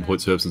 from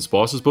Hoyt's Herbs and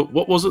Spices. But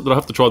what was it that I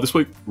have to try this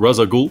week? Ras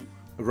El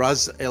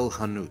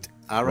Hanout.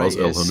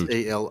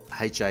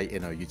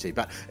 Raselhanout.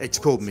 But it's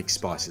called mixed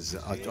spices.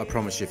 I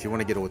promise you, if you want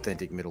to get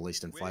authentic Middle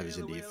Eastern flavours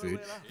into your food,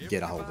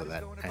 get a hold of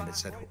that. And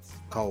it's at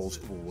Coles,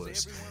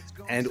 Woolworths,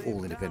 and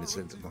all independent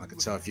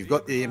supermarkets. So if you've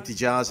got the empty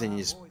jars in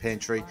your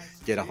pantry,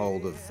 get a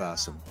hold of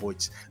some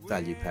Hoyt's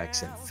value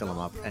packs and fill them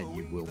up, and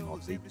you will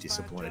not be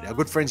disappointed. Our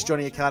good friends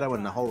Johnny Ocado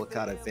and the whole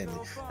Ocado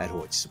family at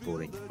Hoyt's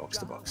supporting Box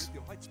to Box.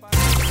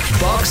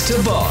 Box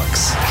to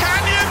Box.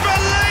 Can you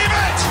believe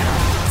it?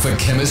 For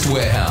Chemist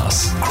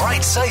Warehouse.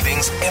 Great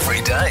savings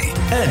every day.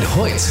 And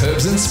Hoyt's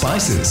Herbs and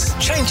Spices.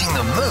 Changing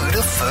the mood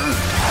of food.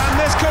 And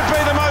this could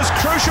be the most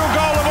crucial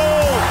goal of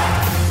all.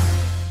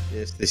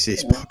 Yes, this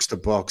is Box to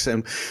Box.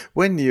 And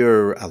when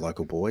you're a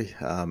local boy,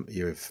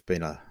 you've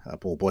been a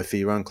ball boy for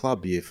your own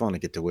club, you finally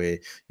get to wear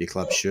your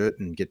club shirt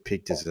and get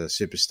picked as a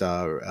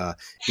superstar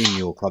in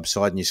your club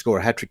side and you score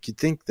a hat-trick. You'd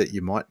think that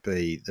you might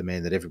be the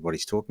man that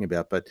everybody's talking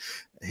about, but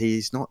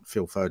he's not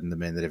Phil Foden, the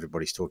man that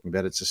everybody's talking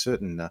about. It's a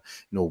certain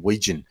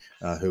Norwegian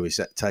who is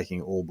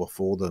taking all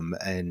before them.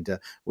 And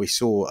we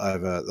saw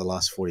over the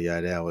last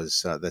 48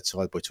 hours that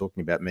side we're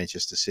talking about,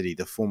 Manchester City,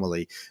 the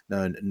formerly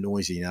known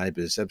noisy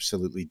neighbours,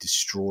 absolutely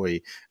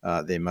destroy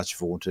their much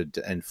vaunted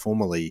and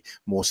formerly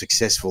more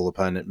successful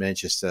opponent,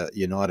 Manchester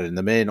United. And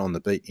the man on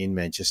the beat in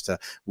Manchester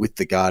with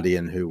The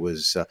Guardian, who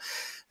was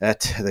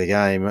at the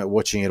game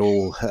watching it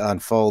all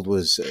unfold,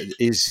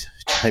 is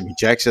Jamie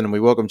Jackson. And we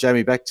welcome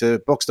Jamie back to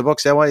Box.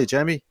 How are you,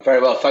 Jamie? Very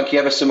well. Thank you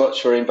ever so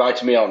much for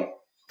inviting me on.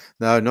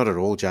 No, not at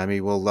all,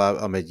 Jamie. Well,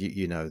 I mean,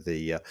 you know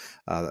the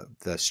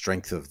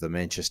strength of the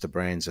Manchester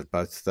brands of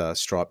both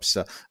stripes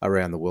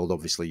around the world.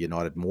 Obviously,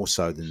 United more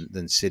so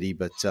than City,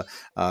 but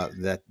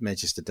that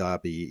Manchester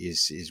derby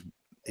is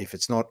if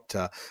it's not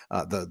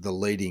the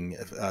leading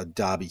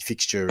derby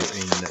fixture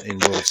in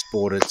world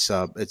sport,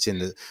 it's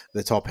in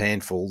the top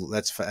handful.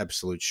 That's for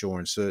absolute sure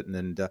and certain.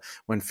 And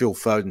when Phil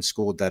Foden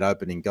scored that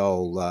opening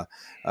goal,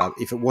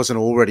 if it wasn't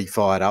already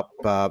fired up,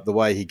 the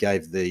way he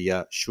gave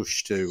the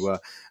shush to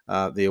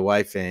the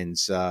away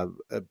fans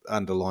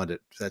underlined it.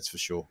 That's for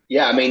sure.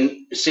 Yeah, I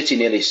mean, City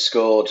nearly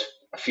scored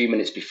a few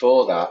minutes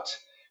before that.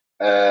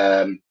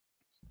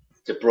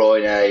 De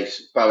Bruyne,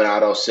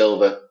 Bernardo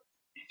Silva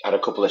had a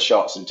couple of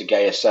shots and De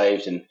Gea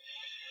saved and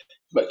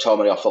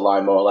McTominay off the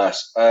line more or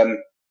less.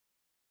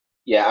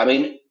 Yeah, I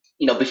mean,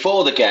 you know,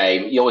 before the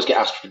game, you always get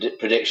asked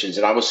predictions,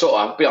 and I was sort of,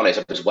 I'll be honest,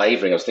 I was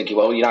wavering. I was thinking,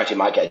 well, United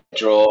might get a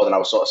draw, and I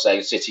was sort of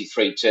saying City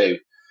 3-2.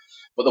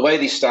 But the way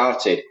they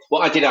started,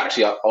 what I did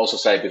actually also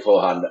say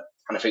beforehand,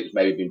 and I think it's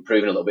maybe been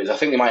proven a little bit, is I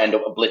think they might end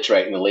up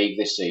obliterating the league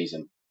this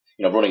season,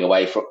 running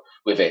away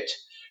with it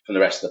from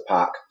the rest of the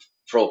pack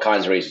for all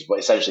kinds of reasons, but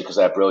essentially because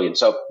they're brilliant.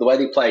 So the way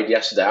they played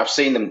yesterday, I've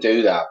seen them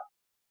do that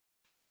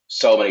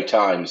so many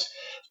times,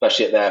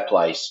 especially at their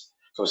place.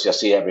 So obviously I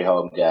see every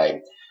home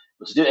game.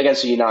 But to do it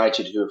against a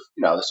United who have,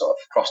 the sort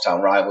of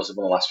crosstown rivals have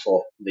won the last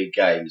 4 league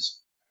games,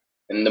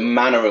 and the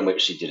manner in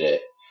which they did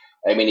it,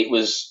 I mean, it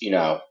was,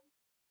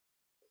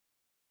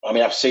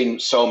 I've seen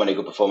so many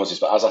good performances,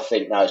 but as I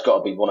think now, it's got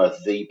to be one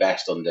of the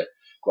best under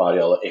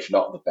Guardiola, if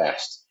not the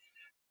best.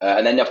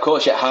 And then, of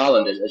course, you have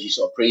Haaland, as you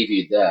sort of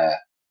previewed there.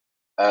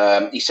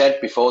 He said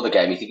before the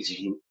game he thinks he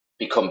can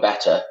become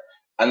better,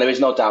 and there is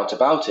no doubt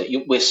about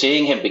it. We're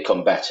seeing him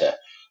become better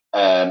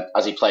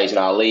as he plays in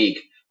our league.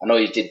 I know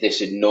he did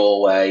this in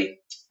Norway,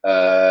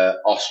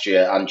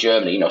 Austria, and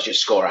Germany.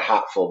 Just score a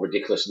hatful of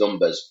ridiculous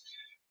numbers.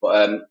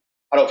 But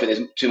I don't think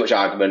there's too much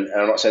argument,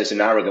 and I'm not saying this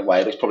in an arrogant way,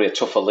 but it's probably a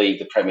tougher league,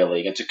 the Premier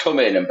League. And to come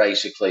in and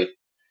basically,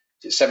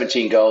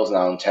 17 goals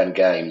now in 10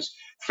 games,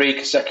 3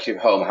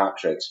 consecutive home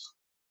hat-tricks.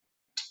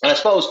 And I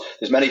suppose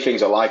there's many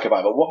things I like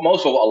about him, but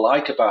most of what I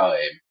like about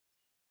him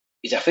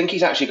is I think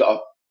he's actually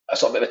got a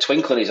sort of bit of a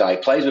twinkle in his eye.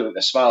 He plays with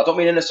a smile. I don't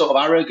mean in a sort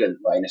of arrogant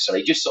way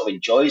necessarily. He just sort of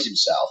enjoys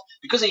himself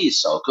because he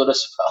is so good, I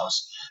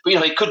suppose.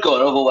 But, he could go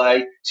another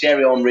way.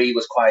 Thierry Henry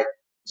was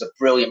a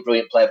brilliant,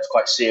 brilliant player, but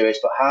quite serious.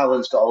 But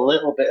Haaland's got a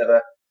little bit of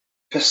a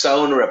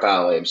persona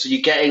about him. So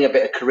you're getting a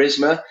bit of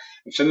charisma.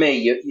 And for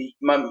me,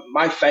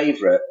 my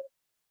favourite,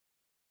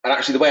 and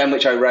actually the way in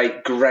which I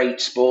rate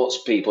great sports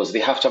people, is they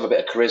have to have a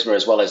bit of charisma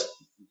as well as,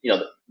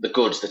 the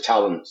goods, the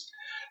talents.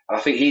 And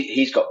I think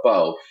he's got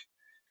both.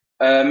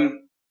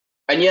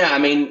 And yeah, I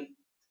mean,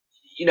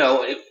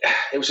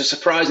 it was a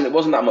surprise, and it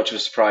wasn't that much of a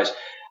surprise.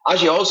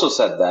 As you also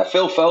said there,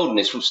 Phil Foden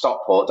is from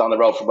Stockport, down the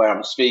road from where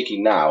I'm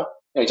speaking now.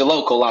 He's a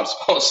local lad,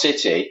 Sport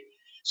City,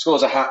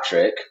 scores a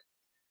hat-trick,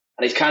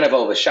 and he's kind of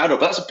overshadowed.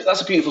 But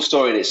that's a beautiful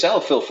story in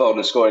itself, Phil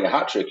Foden scoring a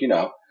hat-trick,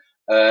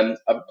 A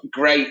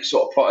great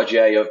sort of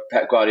protege of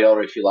Pep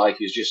Guardiola, if you like,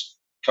 who's just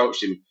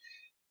coached him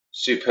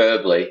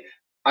superbly.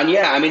 And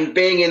yeah, I mean,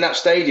 being in that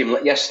stadium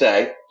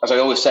yesterday, as I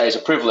always say, is a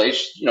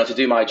privilege, to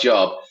do my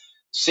job.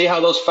 See how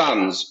those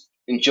fans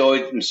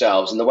enjoyed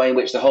themselves and the way in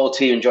which the whole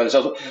team enjoyed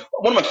themselves.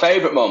 One of my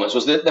favourite moments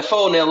was they're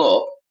 4-0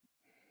 up,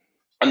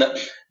 and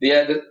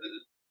the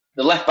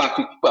left back,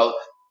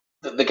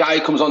 the guy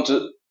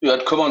who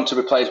had come on to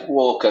replace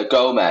Walker,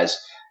 Gomez,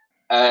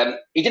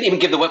 he didn't even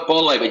give the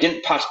ball away, but he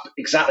didn't pass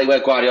exactly where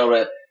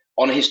Guardiola,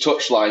 on his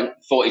touchline,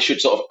 thought he should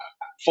sort of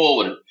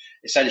forward,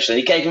 essentially.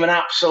 He gave him an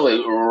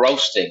absolute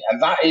roasting,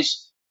 and that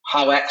is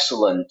how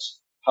excellent,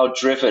 how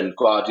driven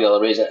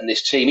Guardiola is in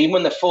this team. Even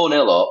when they're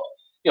 4-0 up,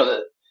 I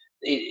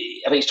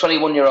think he's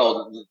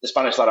 21-year-old, the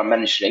Spanish lad I'm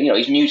mentioning,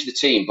 he's new to the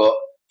team, but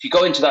if you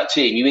go into that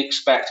team, you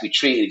expect to be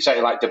treated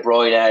exactly like De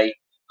Bruyne,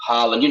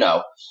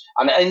 Haaland,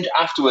 and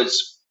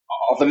afterwards,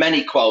 of the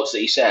many quotes that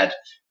he said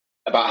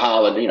about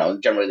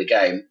Haaland, generally the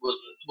game,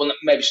 one that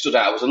maybe stood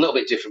out was a little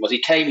bit different, was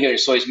he came here and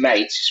saw his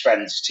mates, his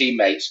friends, his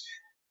teammates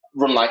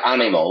run like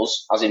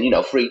animals, as in,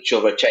 for each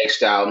other, chase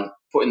down,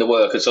 put in the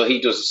work, and so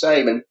he does the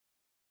same. And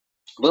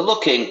we're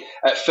looking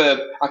at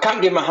I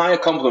can't give him a higher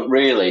compliment,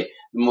 really,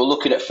 than we're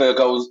looking at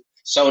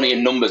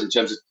Fergusonian numbers in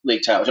terms of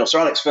league titles. Sir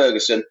Alex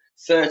Ferguson,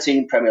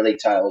 13 Premier League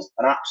titles,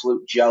 an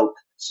absolute joke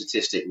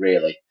statistic,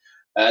 really.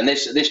 And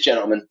this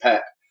gentleman,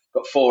 Pep,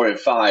 got 4 in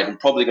 5 and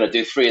probably going to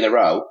do 3 in a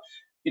row,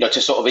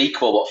 to sort of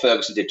equal what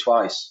Ferguson did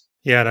twice.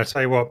 Yeah, and I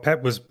tell you what,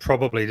 Pep was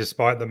probably,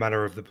 despite the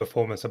manner of the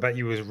performance, I bet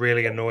he was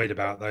really annoyed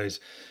about those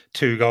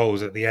 2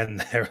 goals at the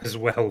end there as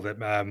well.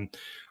 That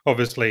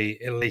obviously,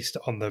 at least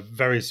on the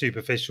very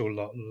superficial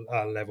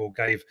level,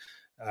 gave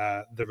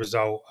the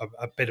result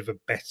a bit of a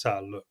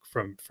better look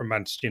from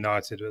Manchester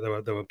United.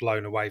 They were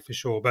blown away for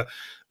sure. But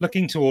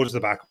looking towards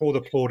the back, all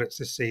the plaudits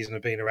this season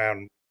have been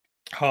around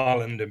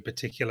Haaland in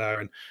particular,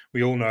 and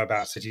we all know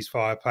about City's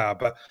firepower.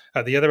 But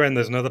at the other end,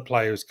 there's another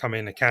player who's come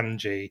in,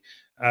 Akanji.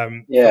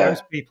 For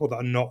those people that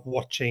are not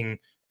watching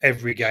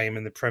every game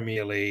in the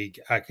Premier League,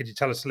 could you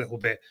tell us a little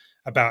bit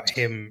about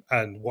him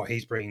and what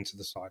he's bringing to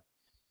the side?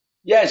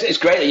 Yeah, it's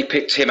great that you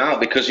picked him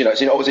out because,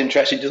 it's always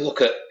interesting to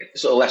look at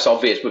sort of less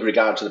obvious with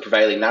regard to the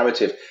prevailing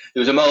narrative.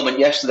 There was a moment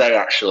yesterday,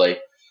 actually,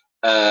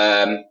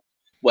 where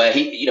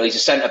he's a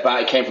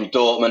centre-back, he came from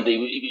Dortmund.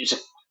 He was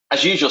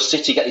as usual,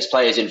 City get these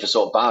players in for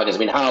sort of bargains. I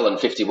mean, Haaland,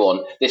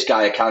 51, this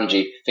guy,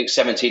 Akanji, I think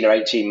 17 or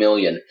 18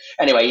 million.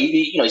 Anyway,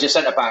 he's a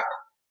centre-back,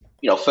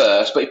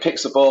 first, but he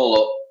picks the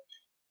ball up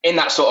in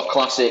that sort of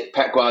classic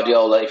Pep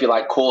Guardiola, if you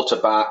like,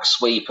 quarterback,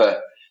 sweeper,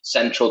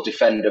 central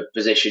defender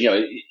position,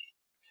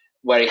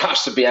 where he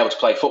has to be able to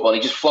play football. He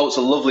just floats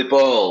a lovely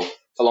ball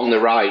along the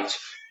right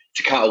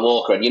to Kyle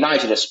Walker, and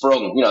United have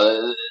sprung,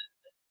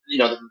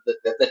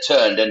 they're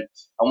turned and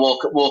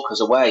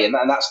Walker's away, and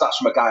that's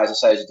from a guy, as I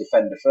say, as a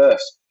defender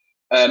first.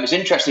 It's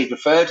interesting he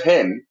preferred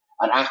him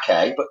and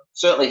Ake, but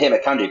certainly him,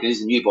 Akanji, because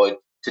he's a new boy,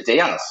 to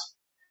Diaz.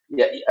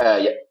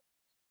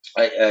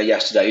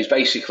 Yesterday, he's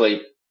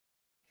basically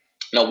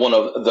one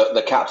of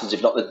the captains,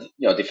 if not the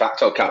de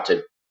facto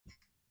captain.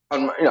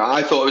 And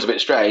I thought it was a bit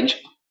strange.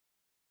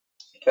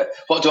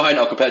 What do I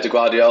know compared to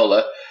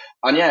Guardiola?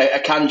 And yeah,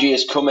 Akanji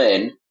has come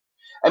in.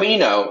 I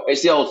mean,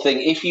 it's the old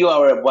thing. If you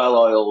are a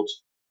well-oiled,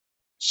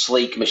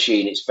 sleek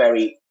machine,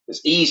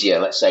 it's easier,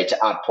 let's say,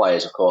 to add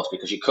players, of course,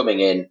 because you're coming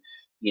in,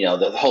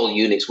 the whole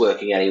unit's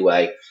working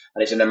anyway,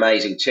 and it's an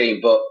amazing team.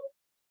 But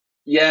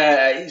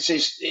yeah,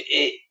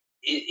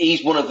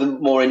 he's one of the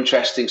more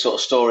interesting sort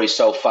of stories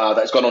so far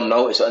that's gone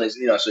unnoticed, and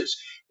so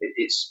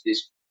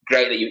it's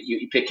great that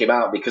you pick him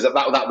out because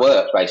that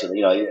works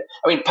basically. I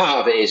mean,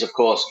 part of it is, of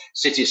course,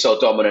 City is so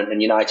dominant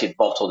and United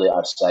bottled it.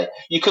 I'd say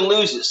you can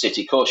lose at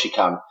City, of course you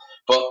can,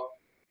 but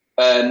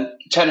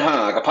Ten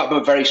Hag, apart from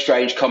a very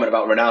strange comment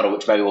about Ronaldo,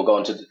 which maybe we'll go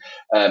on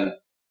to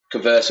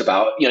converse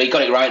about, he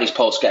got it right in his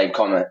post-game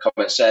comment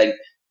saying,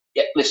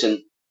 yeah,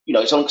 listen,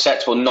 it's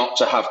unacceptable not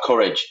to have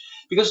courage.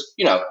 Because,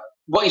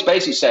 what he's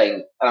basically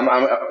saying,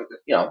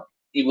 and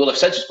he will have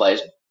said to his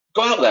players,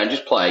 go out there and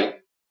just play. And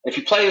if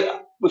you play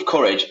with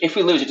courage, if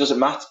we lose, it doesn't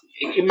matter.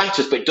 It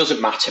matters, but it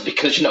doesn't matter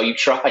because, you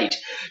tried,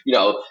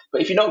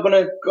 But if you're not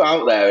going to go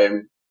out there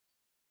and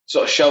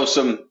sort of show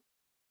some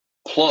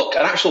pluck,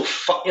 an actual,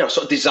 sort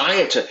of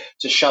desire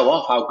to show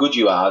off how good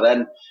you are,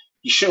 then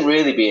you shouldn't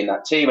really be in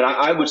that team. And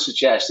I would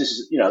suggest this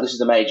is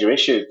the major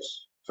issue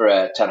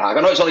for Ten Hag.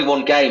 I know it's only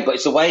one game, but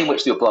it's the way in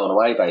which they were blown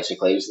away,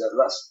 basically.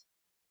 That's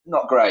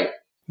not great.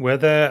 Were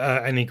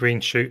there any green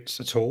shoots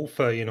at all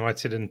for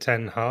United and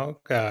Ten Hag,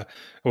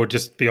 or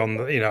just beyond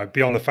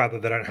the fact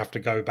that they don't have to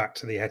go back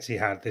to the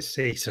Etihad this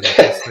season?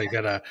 They're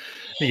gonna,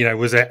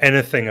 was there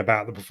anything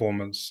about the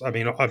performance? I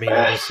mean, I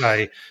would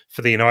say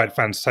for the United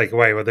fans to take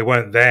away, well, they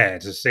weren't there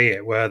to see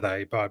it, were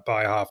they?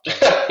 By half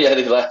time? Yeah,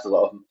 they left a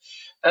lot of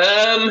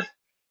them.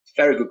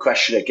 Very good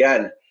question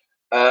again.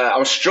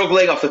 I'm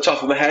struggling off the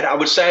top of my head. I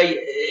would say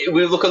if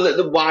we look at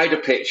the wider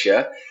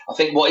picture, I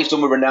think what he's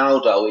done with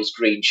Ronaldo is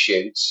green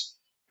shoots.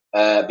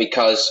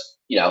 Because,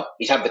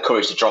 he's had the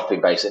courage to drop him,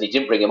 basically. He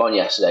didn't bring him on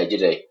yesterday, did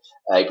he?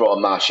 He brought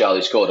on Martial,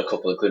 who scored a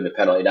couple, including the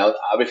penalty. Now,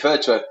 I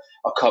referred to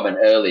a comment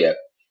earlier.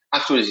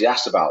 Afterwards, he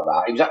asked about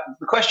that.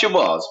 The question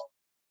was,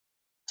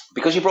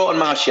 because you brought on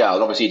Martial,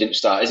 and obviously he didn't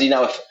start, is he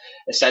now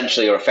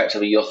essentially or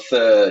effectively your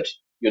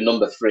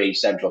number 3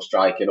 central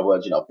striker? In other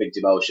words, big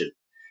demotion.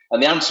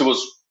 And the answer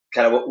was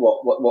kind of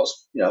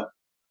what's,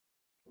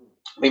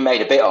 been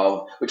made a bit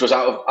of, which was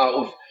out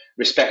of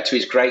respect to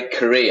his great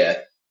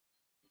career,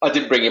 I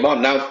didn't bring him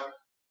on. Now,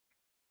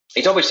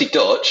 he's obviously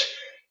Dutch.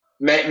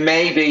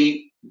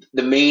 Maybe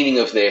the meaning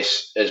of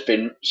this has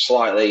been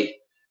slightly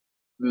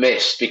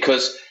missed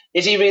because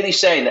is he really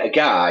saying that a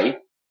guy,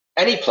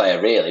 any player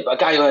really, but a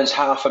guy who earns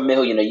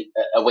 $500,000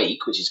 a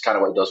week, which is kind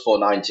of what he does,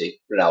 $490,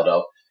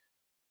 Ronaldo,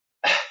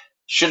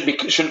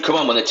 shouldn't come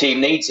on when the team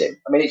needs him?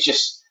 I mean, it's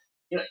just,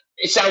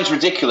 it sounds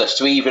ridiculous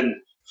to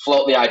even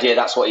float the idea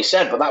that's what he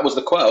said, but that was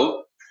the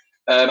quote.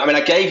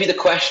 I gave you the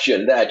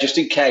question there just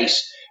in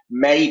case.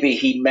 Maybe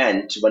he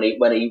meant when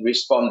he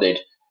responded,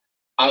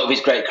 out of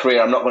his great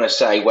career, I'm not going to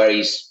say where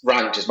he's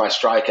ranked as my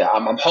striker.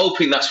 I'm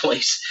hoping that's what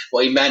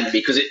he meant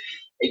because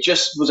it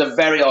just was a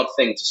very odd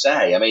thing to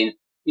say. I mean,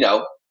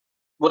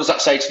 what does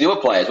that say to the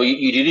other players? Well,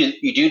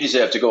 you do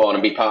deserve to go on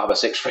and be part of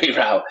a 6-3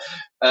 route.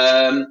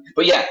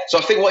 But yeah, so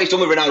I think what he's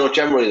done with Ronaldo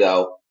generally,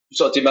 though,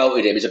 sort of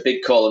demoted him, is a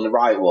big call and the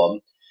right one.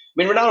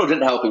 I mean, Ronaldo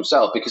didn't help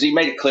himself because he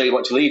made it clear he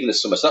wanted to leave in the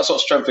summer. So that sort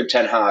of strengthened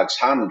Ten Hag's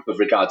hand with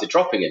regard to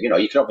dropping him.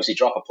 You can obviously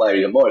drop a player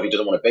even more if he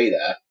doesn't want to be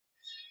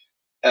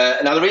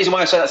there. Now, the reason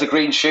why I say that's a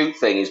green shoot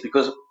thing is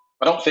because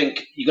I don't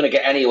think you're going to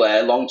get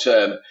anywhere long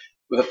term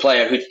with a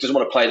player who doesn't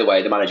want to play the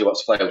way the manager wants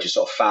to play, which is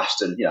sort of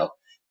fast and,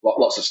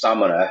 lots of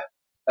stamina.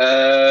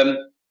 I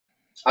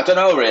don't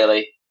know,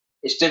 really.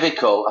 It's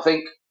difficult. I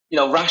think,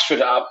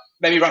 Rashford,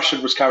 maybe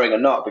Rashford was carrying a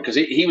knock because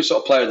he was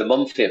sort of player of the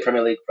month here,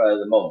 Premier League player of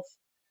the month.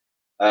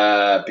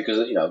 Because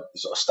the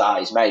sort of start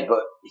he's made,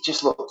 but he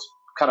just looked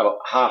kind of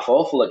half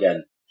awful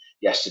again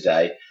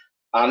yesterday.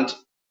 And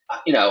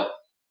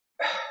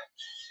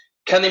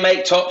can they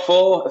make top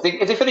 4? I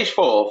think if they finish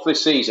 4th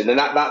this season, then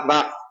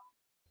that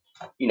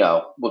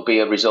would be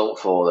a result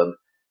for them.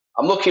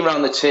 I'm looking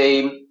around the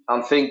team.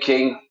 I'm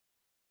thinking,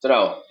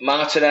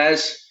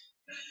 Martinez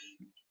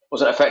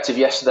wasn't effective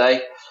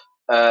yesterday.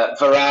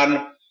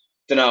 Varane,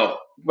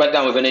 went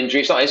down with an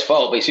injury. It's not his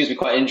fault, but he seems to be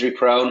quite injury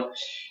prone.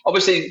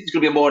 Obviously, it's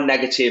going to be a more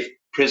negative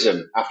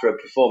prism after a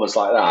performance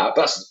like that.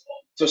 But that's,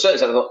 to a certain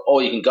extent,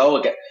 all you can go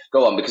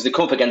on because they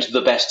come up against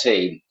the best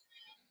team,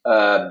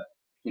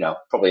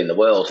 probably in the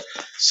world.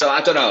 So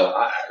I don't know.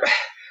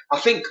 I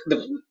think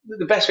the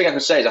best thing I can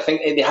say is I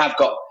think they have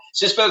got,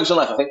 since Ferguson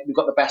left, I think they've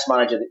got the best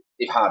manager that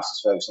they've had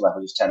since Ferguson left,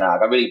 which is Ten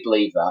Hag. I really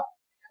believe that.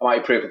 I might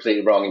be proved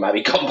completely wrong. He might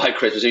be gone by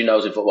Christmas. Who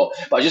knows in football?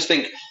 But I just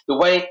think the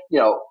way,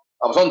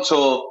 I was on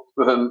tour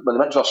with him when they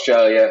went to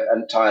Australia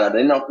and Thailand, and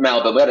in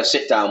Melbourne, we had a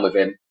sit down with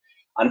him.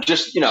 And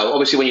just,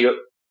 obviously when you're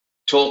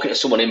talking to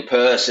someone in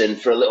person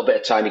for a little bit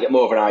of time, you get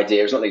more of an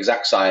idea. It's not the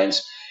exact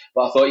science.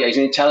 But I thought, he's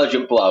an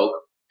intelligent bloke.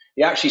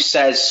 He actually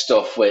says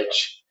stuff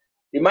which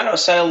he might not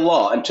say a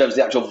lot in terms of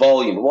the actual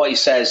volume, but what he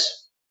says,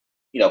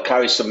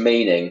 carries some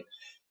meaning.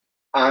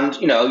 And,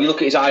 you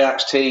look at his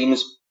Ajax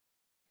teams,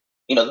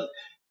 the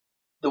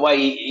way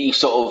he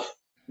sort of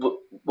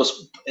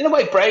was in a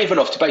way brave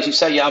enough to basically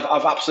say, yeah,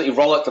 I've absolutely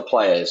rollicked the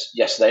players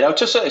yesterday. Now,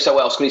 to a certain extent,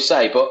 what else can he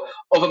say? But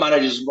other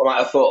managers might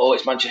have thought, oh,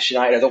 it's Manchester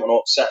United, I don't want to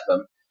upset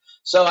them.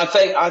 So I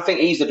think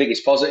he's the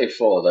biggest positive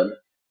for them.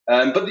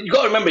 But you've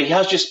got to remember, he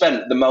has just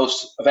spent the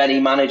most of any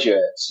manager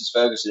since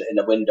Ferguson in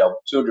a window,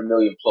 200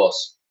 million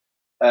plus.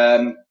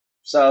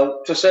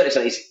 So to a certain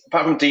extent,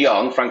 apart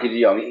from Frankie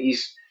de Jong,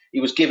 he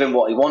was given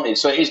what he wanted.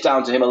 So it is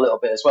down to him a little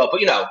bit as well.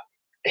 But,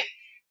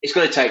 it's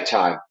going to take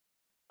time.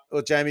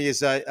 Well, Jamie,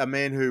 as a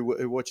man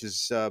who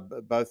watches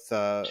both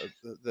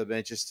the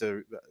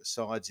Manchester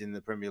sides in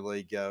the Premier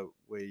League,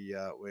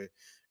 we're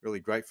really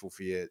grateful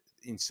for your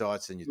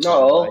insights and your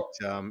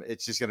time, mate.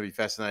 It's just going to be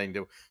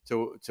fascinating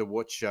to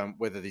watch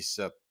whether this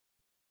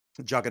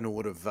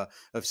juggernaut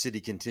of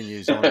City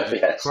continues on,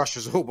 yes,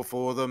 crushes all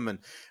before them,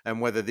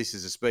 and whether this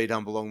is a speed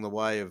hump along the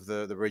way of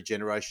the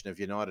regeneration of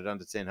United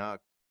under Ten Hag.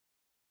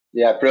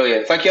 Yeah,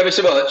 brilliant. Thank you ever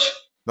so much.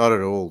 Not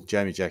at all.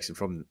 Jamie Jackson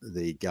from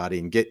The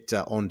Guardian. Get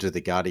onto The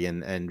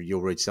Guardian and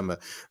you'll read some of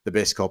the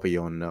best copy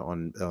on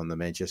the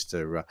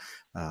Manchester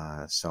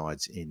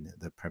sides in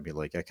the Premier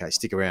League. Okay,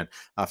 stick around.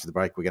 After the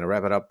break, we're going to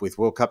wrap it up with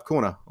World Cup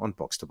Corner on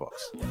Box to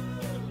Box.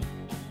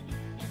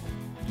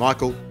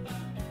 Michael,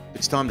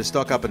 it's time to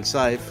stock up and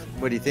save.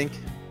 What do you think?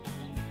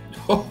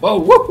 Oh,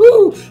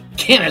 woohoo!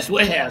 Chemist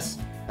Warehouse.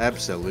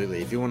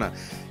 Absolutely. If you want to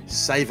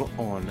save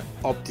on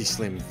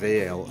OptiSlim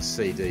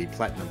VLCD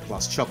Platinum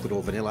Plus Chocolate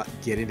or Vanilla,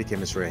 get into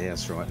Chemist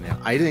Warehouse right now.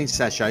 18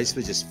 sachets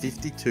for just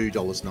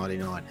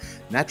 $52.99.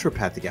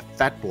 Naturopathica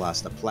Fat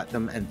Blaster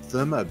Platinum and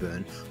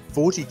Thermoburn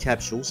 40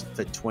 capsules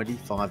for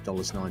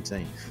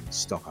 $25.19.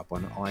 Stock up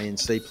on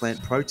INC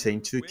Plant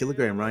Protein 2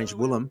 kilogram range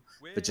Willem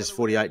for just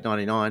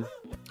 $48.99.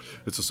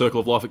 It's a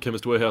circle of life at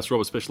Chemist Warehouse, Rob,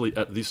 especially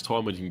at this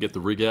time when you can get the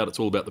rig out. It's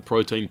all about the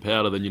protein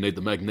powder. Then you need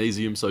the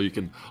magnesium so you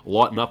can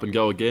lighten up and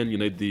go again. You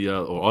need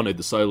I need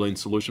the saline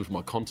solution for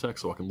my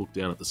contacts so I can look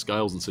down at the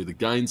scales and see the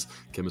gains.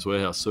 Chemist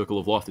Warehouse, circle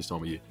of life this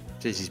time of year.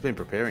 Geez, he's been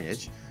preparing,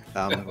 Edge.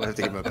 We'll have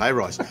to give him a pay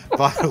rise.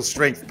 Vital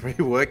Strength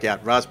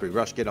pre-workout Raspberry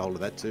Rush. Get a hold of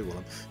that too,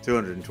 Willem.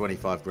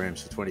 225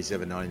 grams for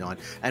 $27.99.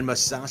 And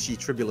Masashi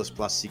Tribulus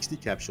Plus 60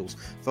 capsules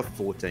for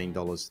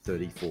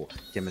 $14.34.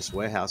 Chemist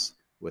Warehouse,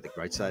 where the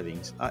great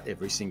savings are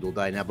every single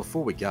day. Now,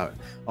 before we go,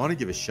 I want to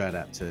give a shout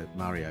out to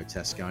Mario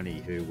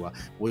Tasconi, who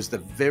was the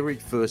very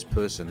first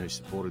person who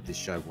supported this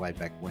show way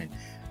back when.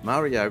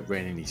 Mario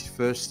ran in his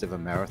first ever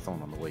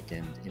marathon on the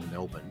weekend in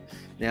Melbourne.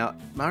 Now,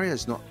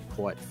 Mario's not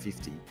quite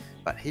 50,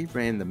 but he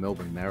ran the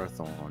Melbourne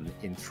Marathon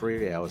in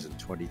 3 hours and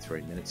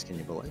 23 minutes. Can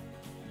you believe?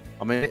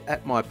 I mean,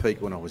 at my peak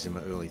when I was in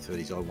my early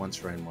 30s, I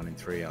once ran one in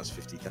 3 hours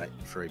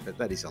 53, but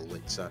that is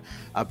elite. So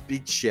a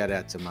big shout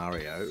out to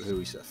Mario,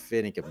 who is a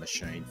fair dinkum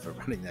machine for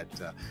running that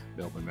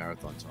Melbourne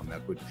Marathon time. Our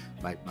good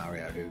mate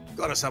Mario, who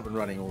got us up and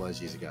running all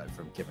those years ago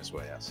from Chemist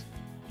Warehouse.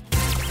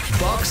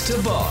 Box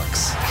to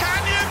Box.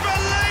 Can you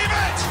believe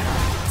it?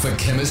 For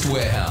Chemist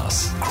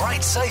Warehouse.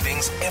 Great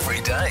savings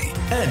every day.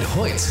 And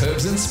Hoyt's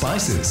Herbs and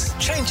Spices.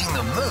 Changing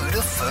the mood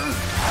of food.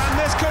 And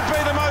this could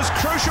be the most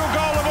crucial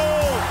goal of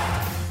all.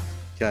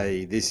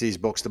 Okay, this is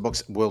Box to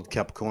Box World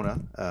Cup Corner.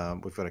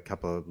 We've got a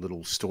couple of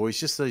little stories,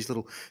 just these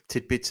little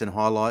tidbits and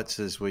highlights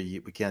as we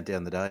count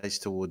down the days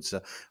towards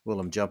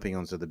Willem jumping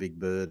onto the big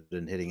bird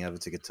and heading over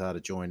to Qatar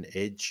to join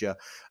Edge.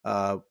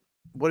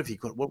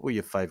 What were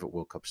your favourite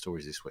World Cup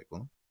stories this week,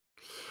 Willem?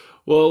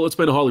 Well, it's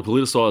been a highly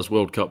politicised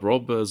World Cup,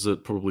 Rob, as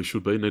it probably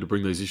should be. Need to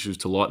bring these issues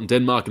to light. And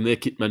Denmark and their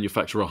kit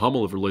manufacturer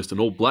Hummel have released an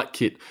all-black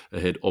kit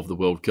ahead of the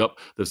World Cup.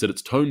 They've said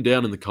it's toned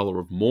down in the colour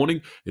of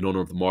mourning in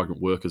honour of the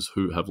migrant workers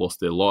who have lost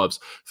their lives.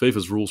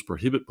 FIFA's rules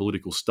prohibit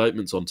political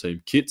statements on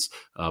team kits,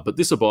 but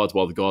this abides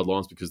by the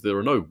guidelines because there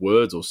are no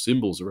words or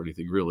symbols or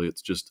anything really.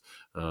 It's just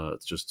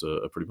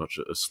pretty much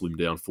a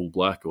slimmed-down full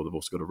black, or they've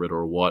also got a red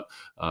or a white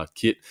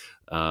kit.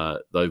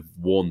 They've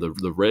worn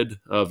the red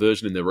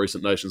version in their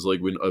recent Nations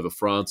League win over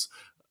France.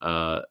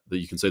 That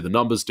you can see the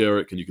numbers,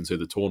 Derek, and you can see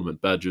the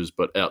tournament badges.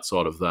 But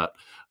outside of that,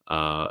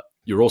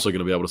 you're also going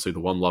to be able to see the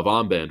One Love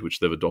armband, which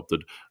they've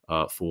adopted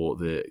for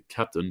their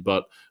captain.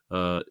 But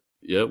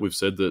we've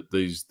said that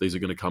these are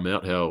going to come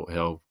out,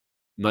 how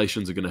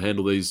nations are going to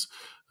handle these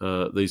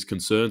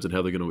concerns and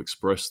how they're going to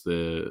express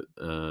their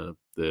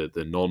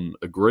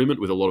non-agreement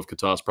with a lot of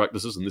Qatar's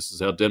practices. And this is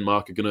how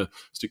Denmark are going to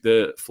stick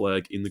their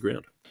flag in the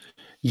ground.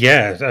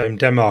 Yeah,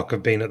 Denmark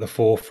have been at the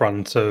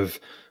forefront of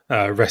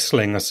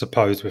wrestling, I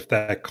suppose, with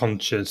their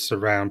conscience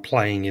around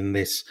playing in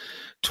this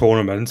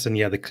tournament. And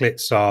the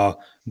kits are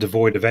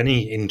devoid of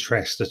any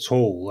interest at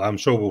all. I'm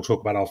sure we'll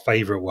talk about our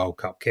favourite World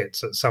Cup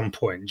kits at some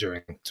point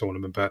during the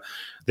tournament, but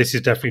this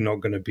is definitely not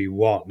going to be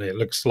one. It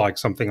looks like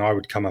something I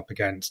would come up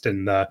against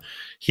in the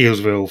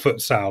Healesville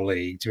Futsal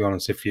League, to be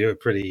honest with you. A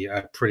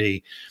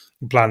pretty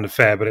bland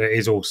affair, but it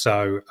is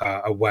also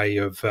a way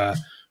of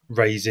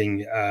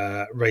raising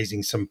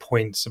some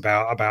points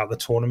about the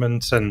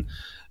tournament. And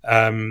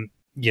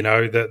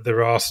that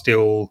there are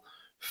still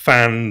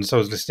fans. I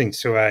was listening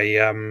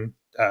to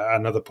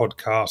another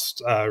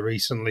podcast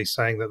recently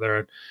saying that there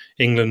are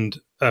England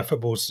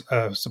Football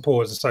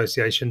Supporters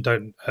Association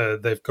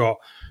they've got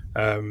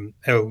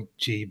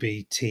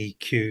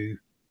LGBTQ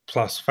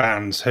plus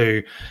fans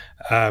who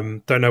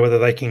don't know whether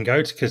they can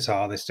go to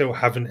Qatar.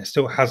 It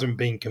still hasn't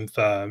been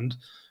confirmed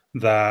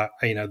that,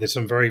 there's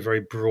some very, very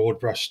broad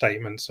brush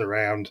statements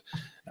around,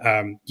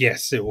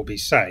 yes, it will be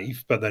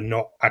safe, but they're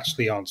not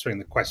actually answering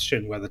the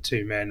question whether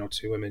 2 men or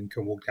 2 women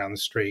can walk down the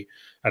street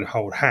and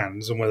hold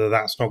hands, and whether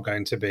that's not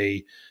going to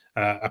be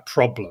a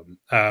problem.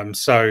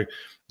 So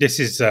this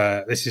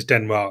is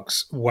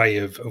Denmark's way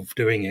of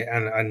doing it,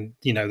 and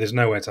there's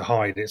nowhere to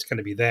hide. It's going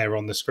to be there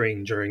on the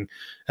screen during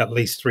at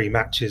least 3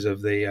 matches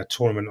of the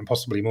tournament, and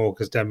possibly more,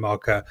 because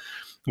Denmark are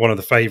one of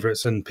the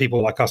favourites, and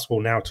people like us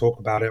will now talk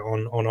about it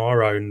on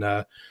our own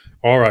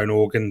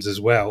organs as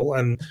well.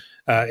 And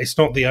it's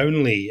not the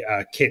only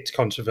kit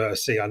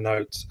controversy, I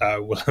note,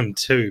 Willem,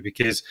 too,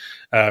 because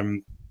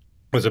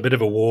there's a bit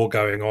of a war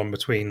going on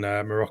between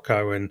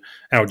Morocco and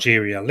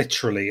Algeria,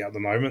 literally at the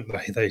moment.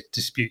 They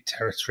dispute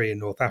territory in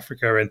North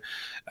Africa, and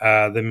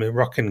the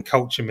Moroccan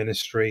Culture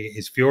Ministry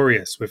is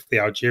furious with the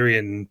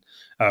Algerian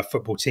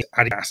football team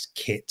Adidas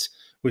kit,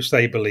 which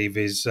they believe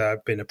is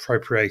been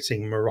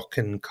appropriating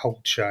Moroccan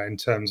culture in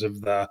terms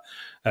of the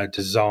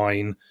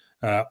design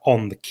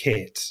on the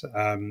kit.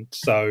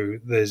 So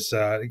there's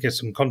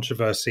some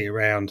controversy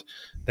around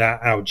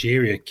that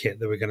Algeria kit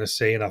that we're going to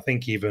see, and I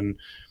think even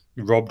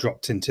Rob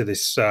dropped into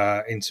this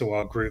into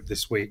our group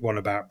this week one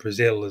about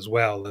Brazil as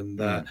well, and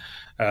the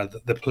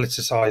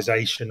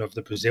politicization of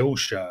the Brazil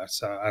shirt,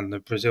 and the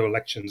Brazil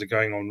elections are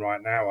going on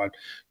right now. I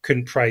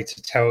couldn't pray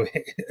to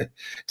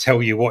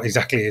tell you what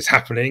exactly is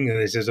happening.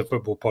 This is a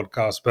football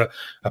podcast, but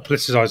a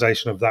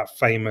politicization of that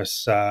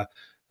famous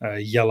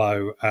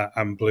yellow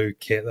and blue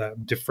kit,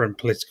 that different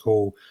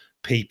political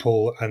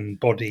people and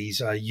bodies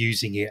are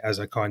using it as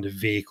a kind of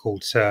vehicle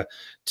to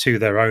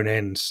their own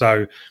end.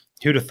 So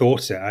who'd have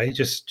thought it, eh?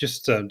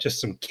 Just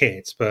some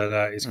kits, but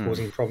it's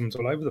causing problems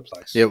all over the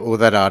place. Yeah, well,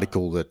 that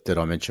article that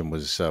I mentioned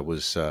was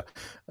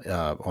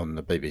on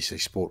the BBC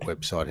Sport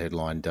website,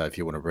 headlined, if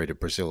you want to read a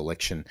Brazil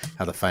election,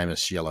 how the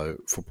famous yellow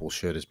football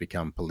shirt has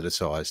become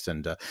politicised.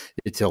 And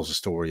it tells the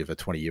story of a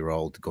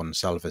 20-year-old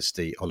Gonçalves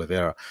de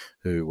Oliveira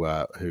who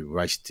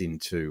raced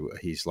into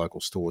his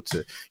local store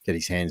to get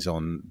his hands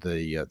on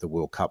the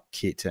World Cup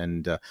kit.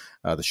 And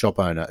the shop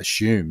owner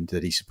assumed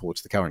that he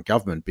supports the current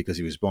government because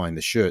he was buying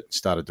the shirt and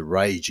started to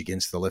rage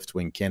against the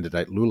left-wing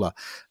candidate Lula.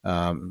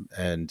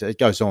 And it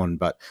goes on,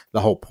 but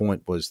the whole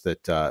point was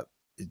that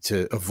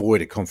to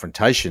avoid a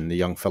confrontation, the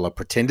young fellow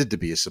pretended to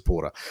be a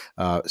supporter.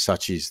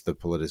 Such is the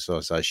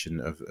politicisation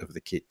of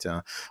the kit.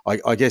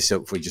 I guess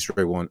if we just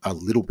rewind a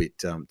little bit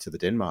to the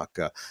Denmark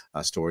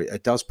story,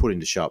 it does put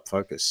into sharp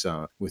focus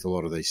with a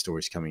lot of these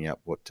stories coming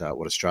out what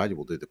Australia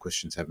will do. The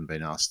questions haven't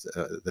been asked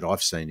that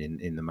I've seen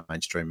in the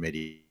mainstream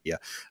media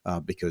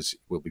because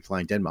we'll be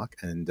playing Denmark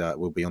and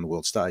we'll be on the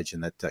world stage,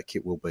 and that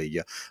kit will be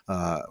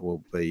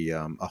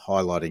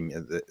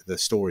highlighting the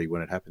story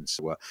when it happens.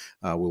 So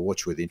we'll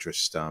watch with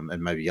interest and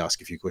maybe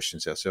ask a few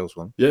questions ourselves,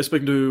 Will. Yeah,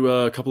 speaking to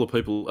a couple of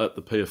people at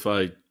the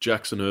PFA,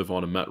 Jackson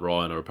Irvine and Matt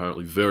Ryan are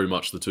apparently very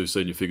much the two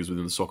senior figures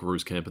within the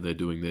Socceroos camp, and they're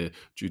doing their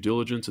due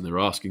diligence and they're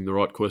asking the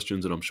right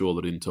questions, and I'm sure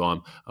that in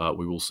time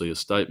we will see a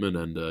statement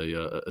and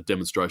a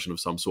demonstration of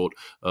some sort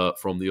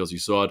from the Aussie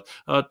side.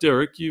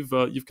 Derek, you've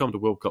come to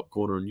World Cup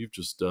Corner and you've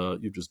just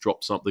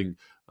dropped something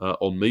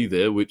on me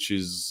there, which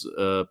is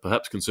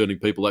perhaps concerning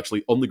people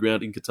actually on the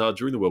ground in Qatar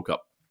during the World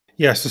Cup.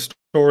 Yes, the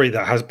story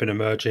that has been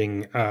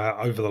emerging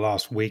over the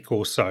last week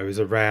or so is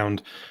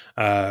around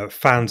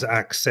fans'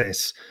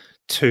 access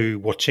to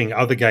watching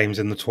other games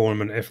in the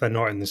tournament if they're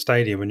not in the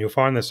stadium. And you'll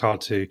find this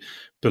hard to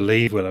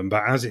believe, Willem,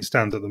 but as it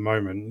stands at the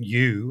moment,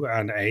 you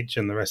and Edge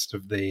and the rest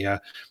of the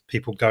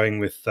people going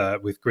with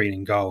green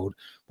and gold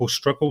will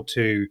struggle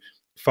to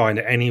find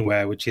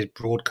anywhere which is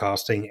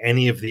broadcasting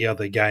any of the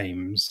other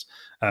games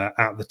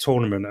at the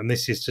tournament. And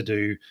this is to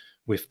do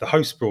with the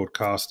host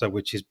broadcaster,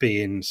 which is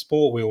beIN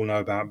Sport. We all know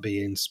about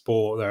beIN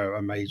Sport. They're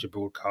a major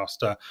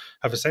broadcaster,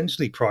 have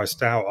essentially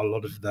priced out a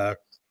lot of the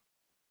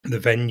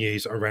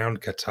venues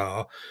around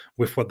Qatar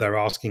with what they're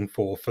asking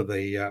for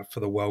the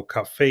World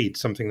Cup feed,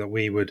 something that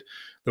we would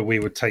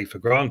take for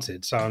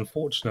granted. So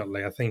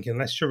unfortunately, I think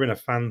unless you're in a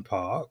fan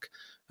park,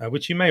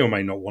 which you may or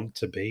may not want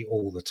to be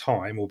all the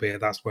time,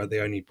 albeit that's where one of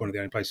the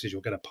only places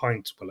you'll get a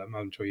pint. Well,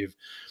 I'm sure you've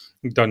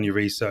done your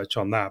research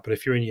on that. But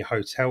if you're in your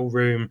hotel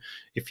room,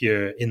 if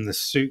you're in the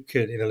souk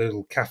in a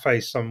little cafe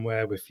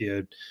somewhere, if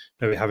you're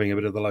maybe having a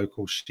bit of the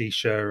local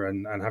shisha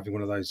and having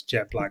one of those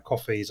jet black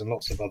coffees and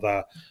lots of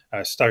other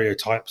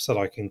stereotypes that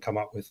I can come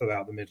up with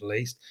about the Middle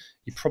East,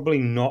 you're probably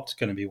not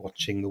going to be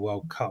watching the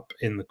World Cup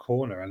in the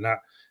corner. And that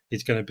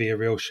is going to be a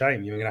real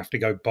shame. You're going to have to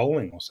go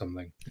bowling or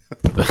something.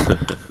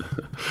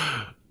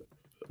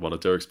 One of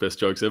Derek's best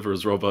jokes ever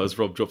as Rob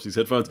drops his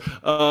headphones.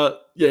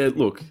 Yeah,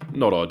 look,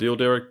 not ideal,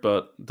 Derek,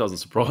 but doesn't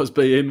surprise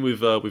beIN.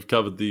 We've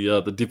covered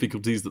the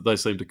difficulties that they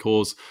seem to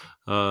cause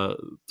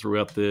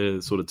throughout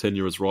their sort of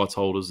tenure as rights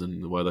holders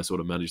and the way they sort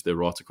of manage their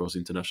rights across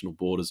international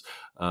borders.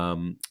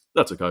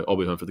 That's okay. I'll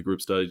be home for the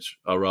group stage,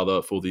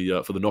 rather for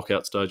the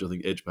knockout stage. I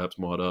think Edge perhaps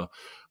might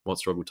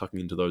struggle tucking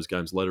into those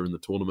games later in the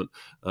tournament,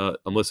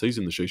 unless he's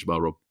in the shisha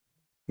bar, Rob.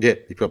 Yeah,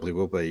 he probably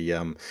will be.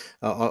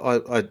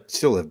 I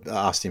still have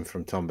asked him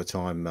from time to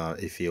time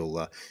if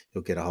he'll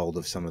get a hold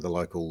of some of the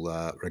local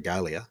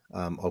regalia.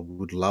 I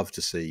would love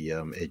to see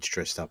Edge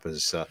dressed up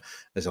as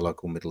a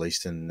local Middle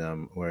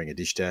Eastern, wearing a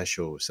dish dash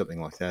or something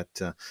like that.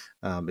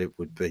 It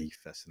would be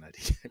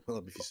fascinating.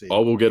 Well, if you see I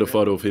will get a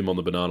photo of him on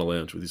the banana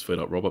lounge with his feet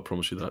up, Rob. I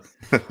promise you that.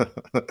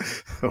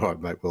 All right,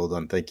 mate. Well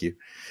done. Thank you.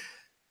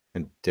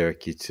 And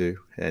Derek, you too,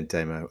 and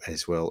Damo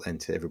as well, and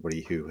to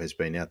everybody who has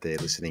been out there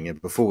listening. And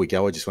before we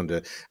go, I just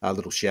wanted a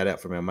little shout out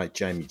from our mate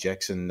Jamie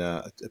Jackson.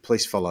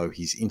 Please follow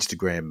his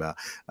Instagram.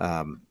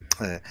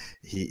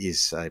 He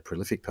is a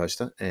prolific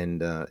poster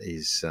and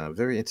is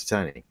very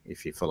entertaining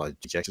if you follow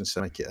Jackson.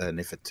 So make an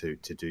effort to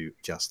do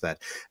just that.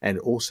 And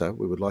also,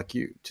 we would like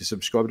you to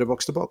subscribe to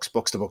Box to Box,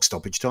 Box to Box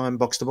Stoppage Time,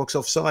 Box to Box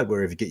Offside,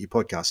 wherever you get your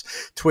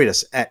podcasts. Tweet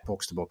us at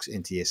Box to Box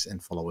NTS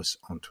and follow us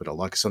on Twitter.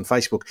 Like us on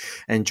Facebook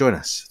and join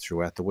us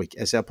throughout the week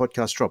as our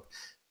podcasts drop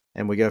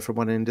and we go from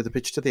one end of the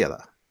pitch to the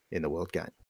other in the World Game.